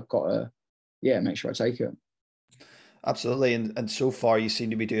opportunity. So I've got to, make sure I take it. Absolutely, and so far you seem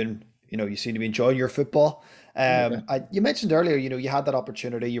to be doing, you seem to be enjoying your football. Yeah, definitely. You mentioned earlier, you had that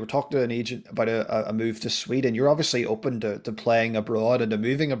opportunity. You were talking to an agent about a move to Sweden. You're obviously open to playing abroad and to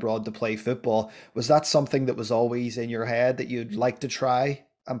moving abroad to play football. Was that something that was always in your head that you'd like to try?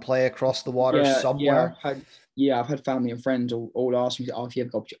 and play across the water Yeah, somewhere? I've had family and friends all ask me, oh, if you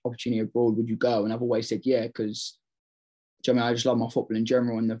have got opportunity abroad, would you go? And I've always said yeah, because I mean, I just love my football in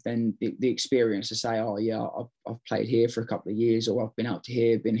general, and then the experience to say, oh yeah, I've played here for a couple of years, or I've been out to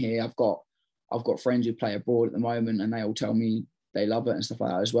here, been here. I've got friends who play abroad at the moment, and they all tell me they love it and stuff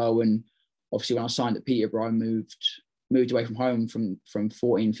like that as well. And obviously, when I signed at Peterborough, I moved away from home from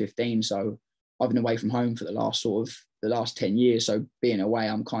 14, 15. So I've been away from home for the last 10 years. So being away,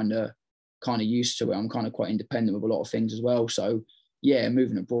 I'm kind of used to it. I'm kind of quite independent with a lot of things as well. So yeah,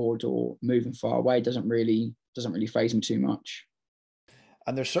 moving abroad or moving far away doesn't really phase me too much.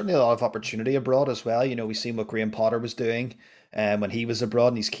 And there's certainly a lot of opportunity abroad as well. You know, we've seen what Graham Potter was doing when he was abroad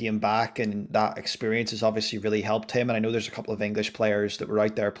and he's came back, and that experience has obviously really helped him. And I know there's a couple of English players that were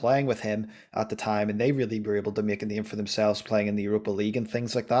out there playing with him at the time, and they really were able to make a name for themselves playing in the Europa League and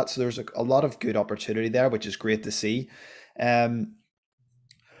things like that. So there's a lot of good opportunity there, which is great to see. Um,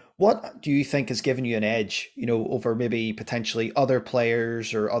 what do you think has given you an edge, you know, over maybe potentially other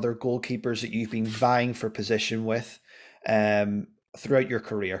players or other goalkeepers that you've been vying for position with um, throughout your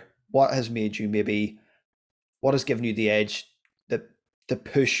career? What has made you maybe, what has given you the edge that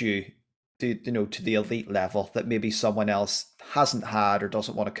push you to, you know, to the elite level that maybe someone else hasn't had or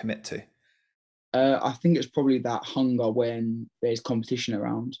doesn't want to commit to? I think it's probably that hunger when there's competition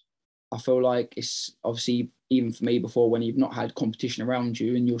around. I feel like it's obviously even for me before when you've not had competition around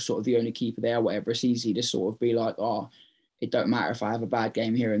you and you're sort of the only keeper there, whatever. It's easy to sort of be like, oh, it don't matter if I have a bad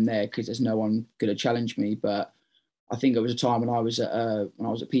game here and there because there's no one going to challenge me. But I think it was a time when I was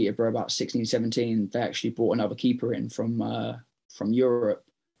at Peterborough about 16, 17. They actually brought another keeper in from Europe,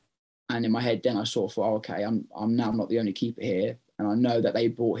 and in my head, then I sort of thought, oh, okay, I'm now not the only keeper here, and I know that they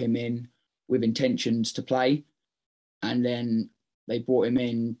brought him in with intentions to play, and then they brought him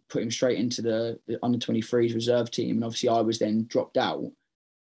in, put him straight into the under 23s reserve team, and obviously I was then dropped out,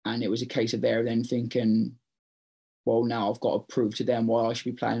 and it was a case of there then thinking, well, now I've got to prove to them why I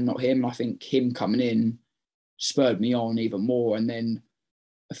should be playing and not him. And I think him coming in spurred me on even more, and then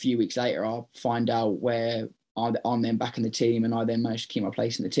a few weeks later, I'll find out where I'm then back in the team, and I then managed to keep my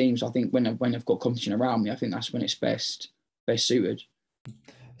place in the team. So I think when I've got competition around me, I think that's when it's best suited.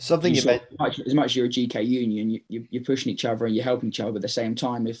 Something You you sort meant. of, as much as you're a GK union, you're pushing each other and you're helping each other. But at the same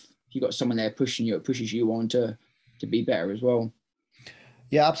time, if you've got someone there pushing you, it pushes you on to be better as well.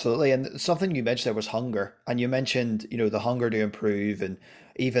 Yeah, absolutely. And something you mentioned there was hunger. And you mentioned, you know, the hunger to improve and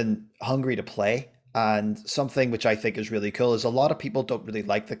even hungry to play. And something which I think is really cool is a lot of people don't really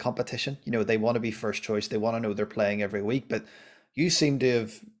like the competition. You know, they want to be first choice. They want to know they're playing every week. But you seem to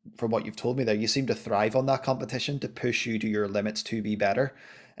have, from what you've told me there, you seem to thrive on that competition to push you to your limits to be better.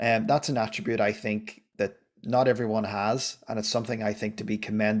 And that's an attribute I think that not everyone has. And it's something I think to be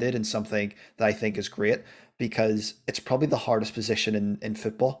commended and something that I think is great because it's probably the hardest position in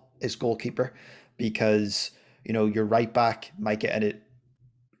football is goalkeeper because you know your right back might get in it,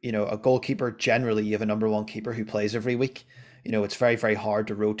 you know, a goalkeeper generally you have a number one keeper who plays every week. You know, it's very, very hard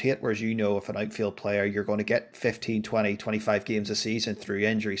to rotate. Whereas, you know, if an outfield player, you're going to get 15, 20, 25 games a season through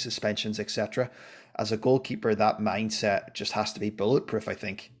injury, suspensions, etc. As a goalkeeper, that mindset just has to be bulletproof, I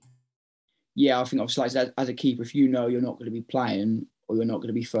think. Yeah, I think obviously as a keeper, if you know you're not going to be playing or you're not going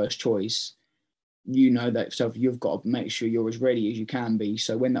to be first choice, you know that so you've got to make sure you're as ready as you can be.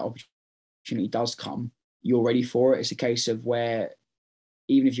 So when that opportunity does come, you're ready for it. It's a case of where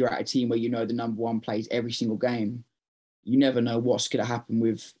even if you're at a team where you know the number one plays every single game, you never know what's going to happen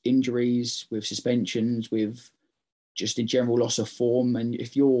with injuries, with suspensions, with just a general loss of form. And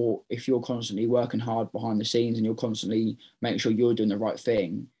if you're constantly working hard behind the scenes and you're constantly making sure you're doing the right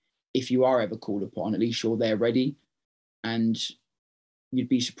thing, if you are ever called upon, at least you're there ready. And you'd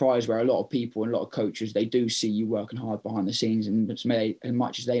be surprised where a lot of people and a lot of coaches they do see you working hard behind the scenes, and as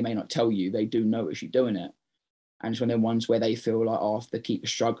much as they may not tell you, they do notice you doing it. And it's one of them ones where they feel like, oh, if the keeper's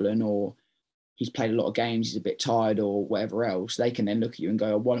struggling or he's played a lot of games, he's a bit tired or whatever else, they can then look at you and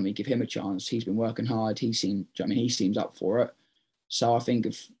go, oh, why don't we give him a chance? He's been working hard. He seems up for it. So I think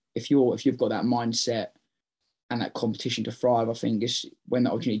if you've got that mindset and that competition to thrive, I think it's when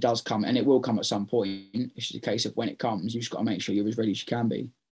that opportunity does come, and it will come at some point. It's just a case of when it comes, you've just got to make sure you're as ready as you can be.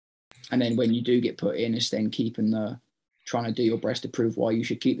 And then when you do get put in, it's then trying to do your best to prove why you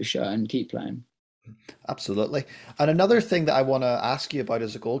should keep the shirt and keep playing. Absolutely. And another thing that I want to ask you about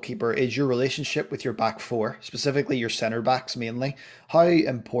as a goalkeeper is your relationship with your back four, specifically your center backs mainly. How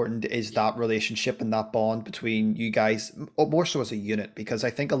important is that relationship and that bond between you guys, more so as a unit? Because I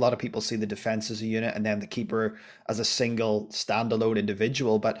think a lot of people see the defense as a unit and then the keeper as a single standalone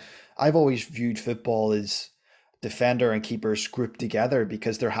individual. But I've always viewed football as defender and keepers grouped together,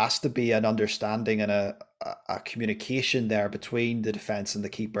 because there has to be an understanding and a communication there between the defense and the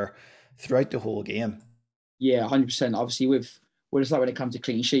keeper throughout the whole game. Yeah, 100%. Obviously, with well, it's like when it comes to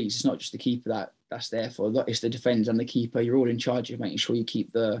clean sheets, it's not just the keeper that's there for. It's the defenders and the keeper. You're all in charge of making sure you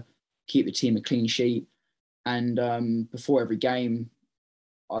keep the team a clean sheet. And before every game,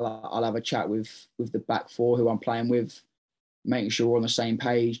 I'll have a chat with the back four who I'm playing with, making sure we're on the same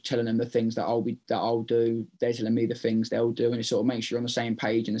page, telling them the things that I'll do. They're telling me the things they'll do, and it sort of makes sure you're on the same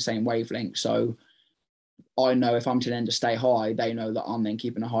page and the same wavelength. So I know if I'm telling them to stay high, they know that I'm then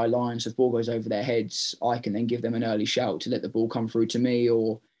keeping a high line. So if the ball goes over their heads, I can then give them an early shout to let the ball come through to me,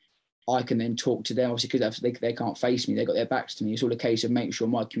 or I can then talk to them. Obviously, because they can't face me, they've got their backs to me. It's all a case of making sure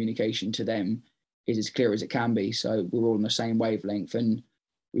my communication to them is as clear as it can be. So we're all on the same wavelength and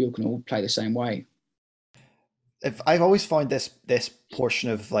we all can all play the same way. If I've always found this portion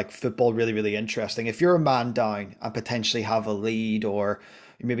of like football really, really interesting. If you're a man down and potentially have a lead, or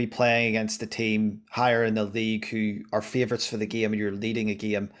you're maybe playing against a team higher in the league who are favourites for the game, and you're leading a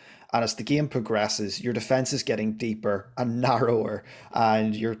game, and as the game progresses, your defence is getting deeper and narrower,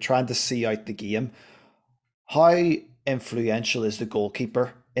 and you're trying to see out the game. How influential is the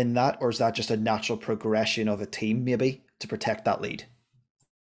goalkeeper in that, or is that just a natural progression of a team maybe to protect that lead?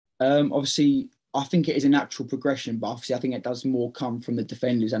 Obviously, I think it is a natural progression, but obviously, I think it does more come from the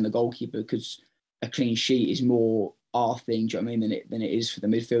defenders and the goalkeeper, because a clean sheet is more our thing. Do you know what I mean? Than it is for the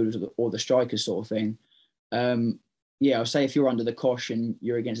midfielders or the strikers, sort of thing. Um, yeah, I'll say if you're under the cosh and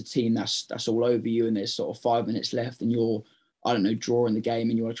you're against a team that's all over you, and there's sort of 5 minutes left, and you're, I don't know, drawing the game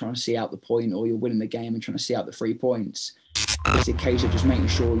and you're trying to see out the point, or you're winning the game and trying to see out the 3 points. It's a case of just making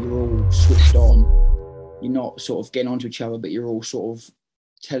sure you're all switched on. You're not sort of getting onto each other, but you're all sort of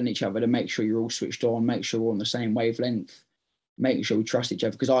telling each other to make sure you're all switched on, make sure we're on the same wavelength, making sure we trust each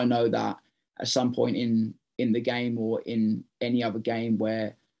other. Because I know that at some point in the game or in any other game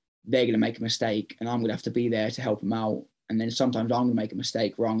where they're going to make a mistake and I'm going to have to be there to help them out. And then sometimes I'm going to make a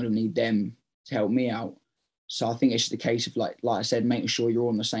mistake where I'm going to need them to help me out. So I think it's just a case of, like I said, making sure you're all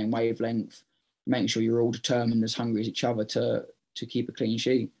on the same wavelength, making sure you're all determined, as hungry as each other to keep a clean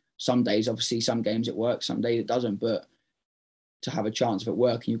sheet. Some days, obviously, some games it works, some days it doesn't. But to have a chance of it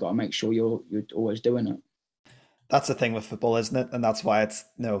working, you've got to make sure you're always doing it. That's the thing with football, isn't it? And that's why it's,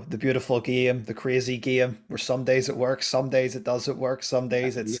 the beautiful game, the crazy game, where some days it works, some days it doesn't work, some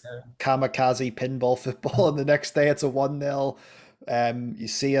days it's Yeah, kamikaze pinball football, and the next day it's a 1-0. You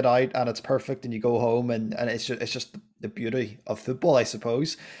see it out and it's perfect, and you go home, and it's just the beauty of football, I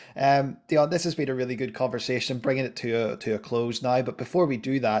suppose. Dion, this has been a really good conversation, bringing it to a close now. But before we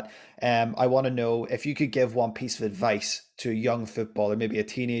do that, I want to know if you could give one piece of advice to a young footballer, maybe a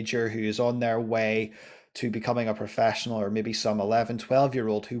teenager who is on their way to becoming a professional, or maybe some 11,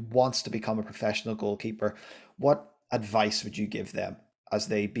 12-year-old who wants to become a professional goalkeeper. What advice would you give them as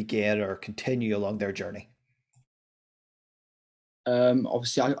they begin or continue along their journey?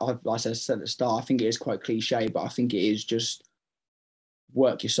 Obviously, like I said at the start, I think it is quite cliche, but I think it is just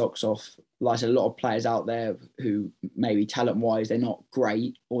work your socks off. Like I said, a lot of players out there who maybe talent-wise they're not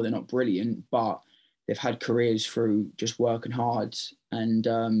great or they're not brilliant, but they've had careers through just working hard and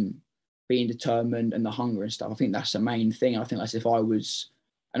being determined and the hunger and stuff. I think that's the main thing. I think that's if I was,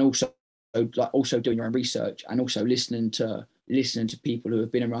 and also doing your own research and also listening to people who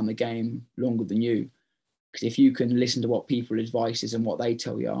have been around the game longer than you. Because if you can listen to what people's advice is and what they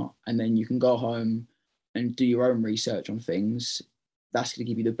tell you, and then you can go home and do your own research on things, that's going to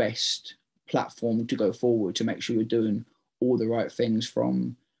give you the best platform to go forward to make sure you're doing all the right things,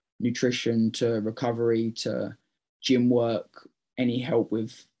 from nutrition to recovery to gym work, any help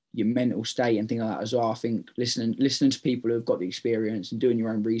with your mental state and things like that as well. I think listening to people who have got the experience and doing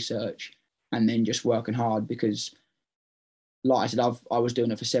your own research, and then just working hard. Because like I said, I was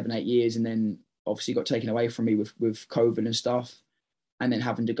doing it for 7, 8 years, and then obviously got taken away from me with COVID and stuff, and then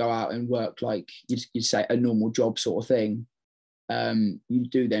having to go out and work like you'd say a normal job sort of thing. You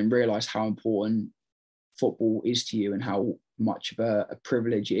do then realise how important football is to you and how much of a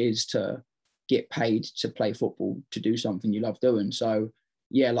privilege it is to get paid to play football, to do something you love doing. So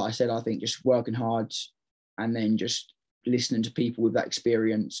yeah, like I said, I think just working hard and then just listening to people with that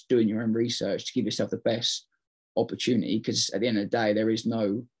experience, doing your own research to give yourself the best opportunity. Because at the end of the day, there is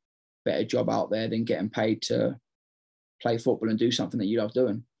no better job out there than getting paid to play football and do something that you love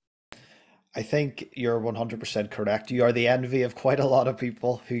doing. I think you're 100% correct. You are the envy of quite a lot of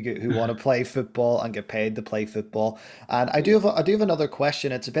people who want to play football and get paid to play football. And I do have another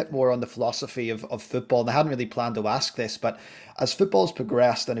question. It's a bit more on the philosophy of football. And I hadn't really planned to ask this, but as football's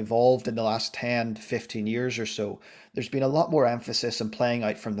progressed and evolved in the last 10 to 15 years or so, there's been a lot more emphasis on playing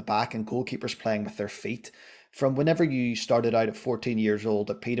out from the back and goalkeepers playing with their feet. from whenever you started out at 14 years old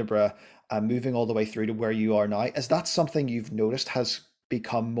at Peterborough and moving all the way through to where you are now, is that something you've noticed has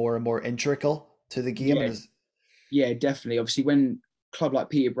become more and more integral to the game? Yeah, And is yeah, definitely. Obviously, when club like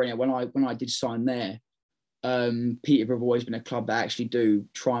Peterborough, when I did sign there, Peterborough have always been a club that actually do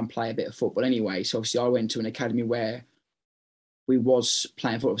try and play a bit of football anyway. So obviously, I went to an academy where we was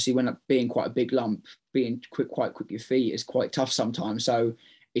playing football. Obviously, when being quite a big lump, being quite quick your feet is quite tough sometimes. So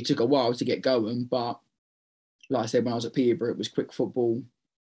it took a while to get going. But like I said, when I was at Peterborough, it was quick football.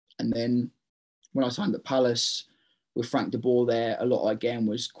 And then when I signed at Palace with Frank de Boer there, a lot again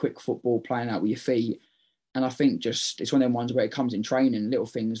was quick football, playing out with your feet. And I think just it's one of them ones where it comes in training, little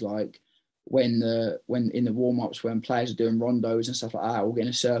things like when in the warm-ups when players are doing rondos and stuff like that, we'll get in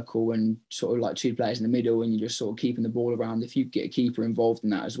a circle and sort of like two players in the middle and you're just sort of keeping the ball around. If you get a keeper involved in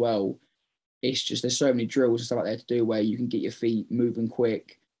that as well, it's just there's so many drills and stuff like that to do where you can get your feet moving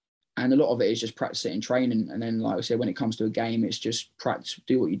quick. And a lot of it is just practice it in training. And then, like I said, when it comes to a game, it's just practice,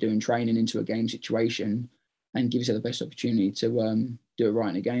 do what you do in training into a game situation and give yourself the best opportunity to do it right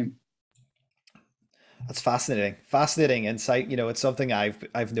in a game. That's fascinating insight. It's something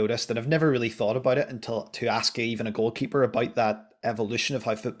I've noticed, and I've never really thought about it until to ask even a goalkeeper about that evolution of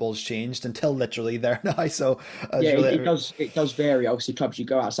how football's changed until literally there now. So Yeah, really, it does vary. Obviously, clubs you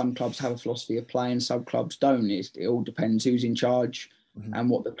go out, some clubs have a philosophy of playing, some clubs don't. It all depends who's in charge Mhm. and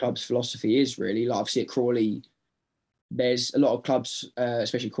what the club's philosophy is really. Like obviously at Crawley, there's a lot of clubs,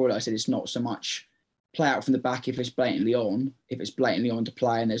 especially Crawley. I said it's not so much play out from the back if it's blatantly on. If it's blatantly on to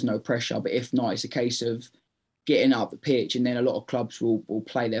play and there's no pressure, but if not, it's a case of getting up the pitch, and then a lot of clubs will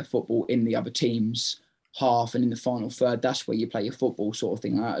play their football in the other team's half and in the final third. That's where you play your football sort of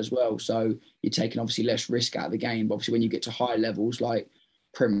thing like that as well. So you're taking obviously less risk out of the game. But obviously when you get to high levels like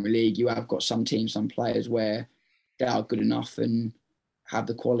Premier League, you have got some teams, some players where they are good enough and have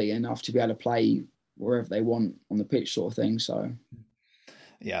the quality enough to be able to play wherever they want on the pitch sort of thing. So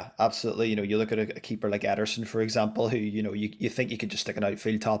Yeah, absolutely. You look at a keeper like Ederson, for example, who, you think you could just stick an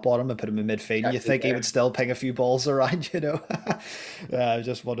outfield top on him and put him in midfield, and you exactly, think he yeah. would still ping a few balls around.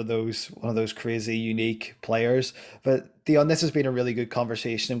 Just one of those crazy, unique players. But Dion, this has been a really good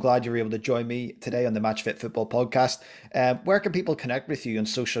conversation. I'm glad you were able to join me today on the Matchfit Football Podcast. Where can people connect with you on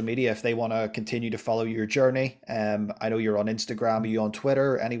social media if they want to continue to follow your journey? I know you're on Instagram. Are you on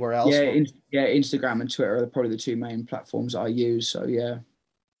Twitter? Anywhere else? Yeah, Instagram and Twitter are probably the two main platforms I use. So yeah.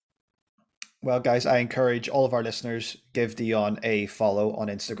 Well, guys, I encourage all of our listeners give Dion a follow on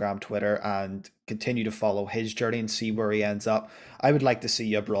Instagram, Twitter, and continue to follow his journey and see where he ends up. I would like to see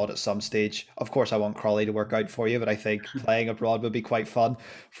you abroad at some stage. Of course, I want Crawley to work out for you, but I think playing abroad would be quite fun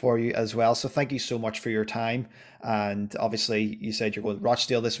for you as well. So thank you so much for your time. And obviously, you said you're going to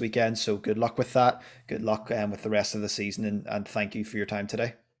Rochdale this weekend, so good luck with that. Good luck with the rest of the season, and thank you for your time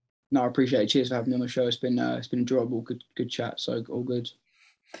today. No, I appreciate it. Cheers for having me on the show. It's been enjoyable. Good chat. So all good.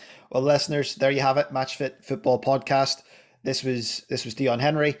 Well, listeners, there you have it. Matchfit Football Podcast. This was Dion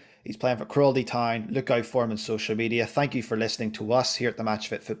Henry. He's playing for Crawley Town. Look out for him on social media. Thank you for listening to us here at the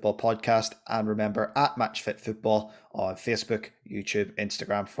Matchfit Football Podcast. And remember, at Matchfit Football on Facebook, YouTube,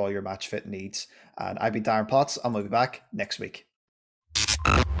 Instagram for all your Matchfit needs. And I've been Darren Potts, and we'll be back next week.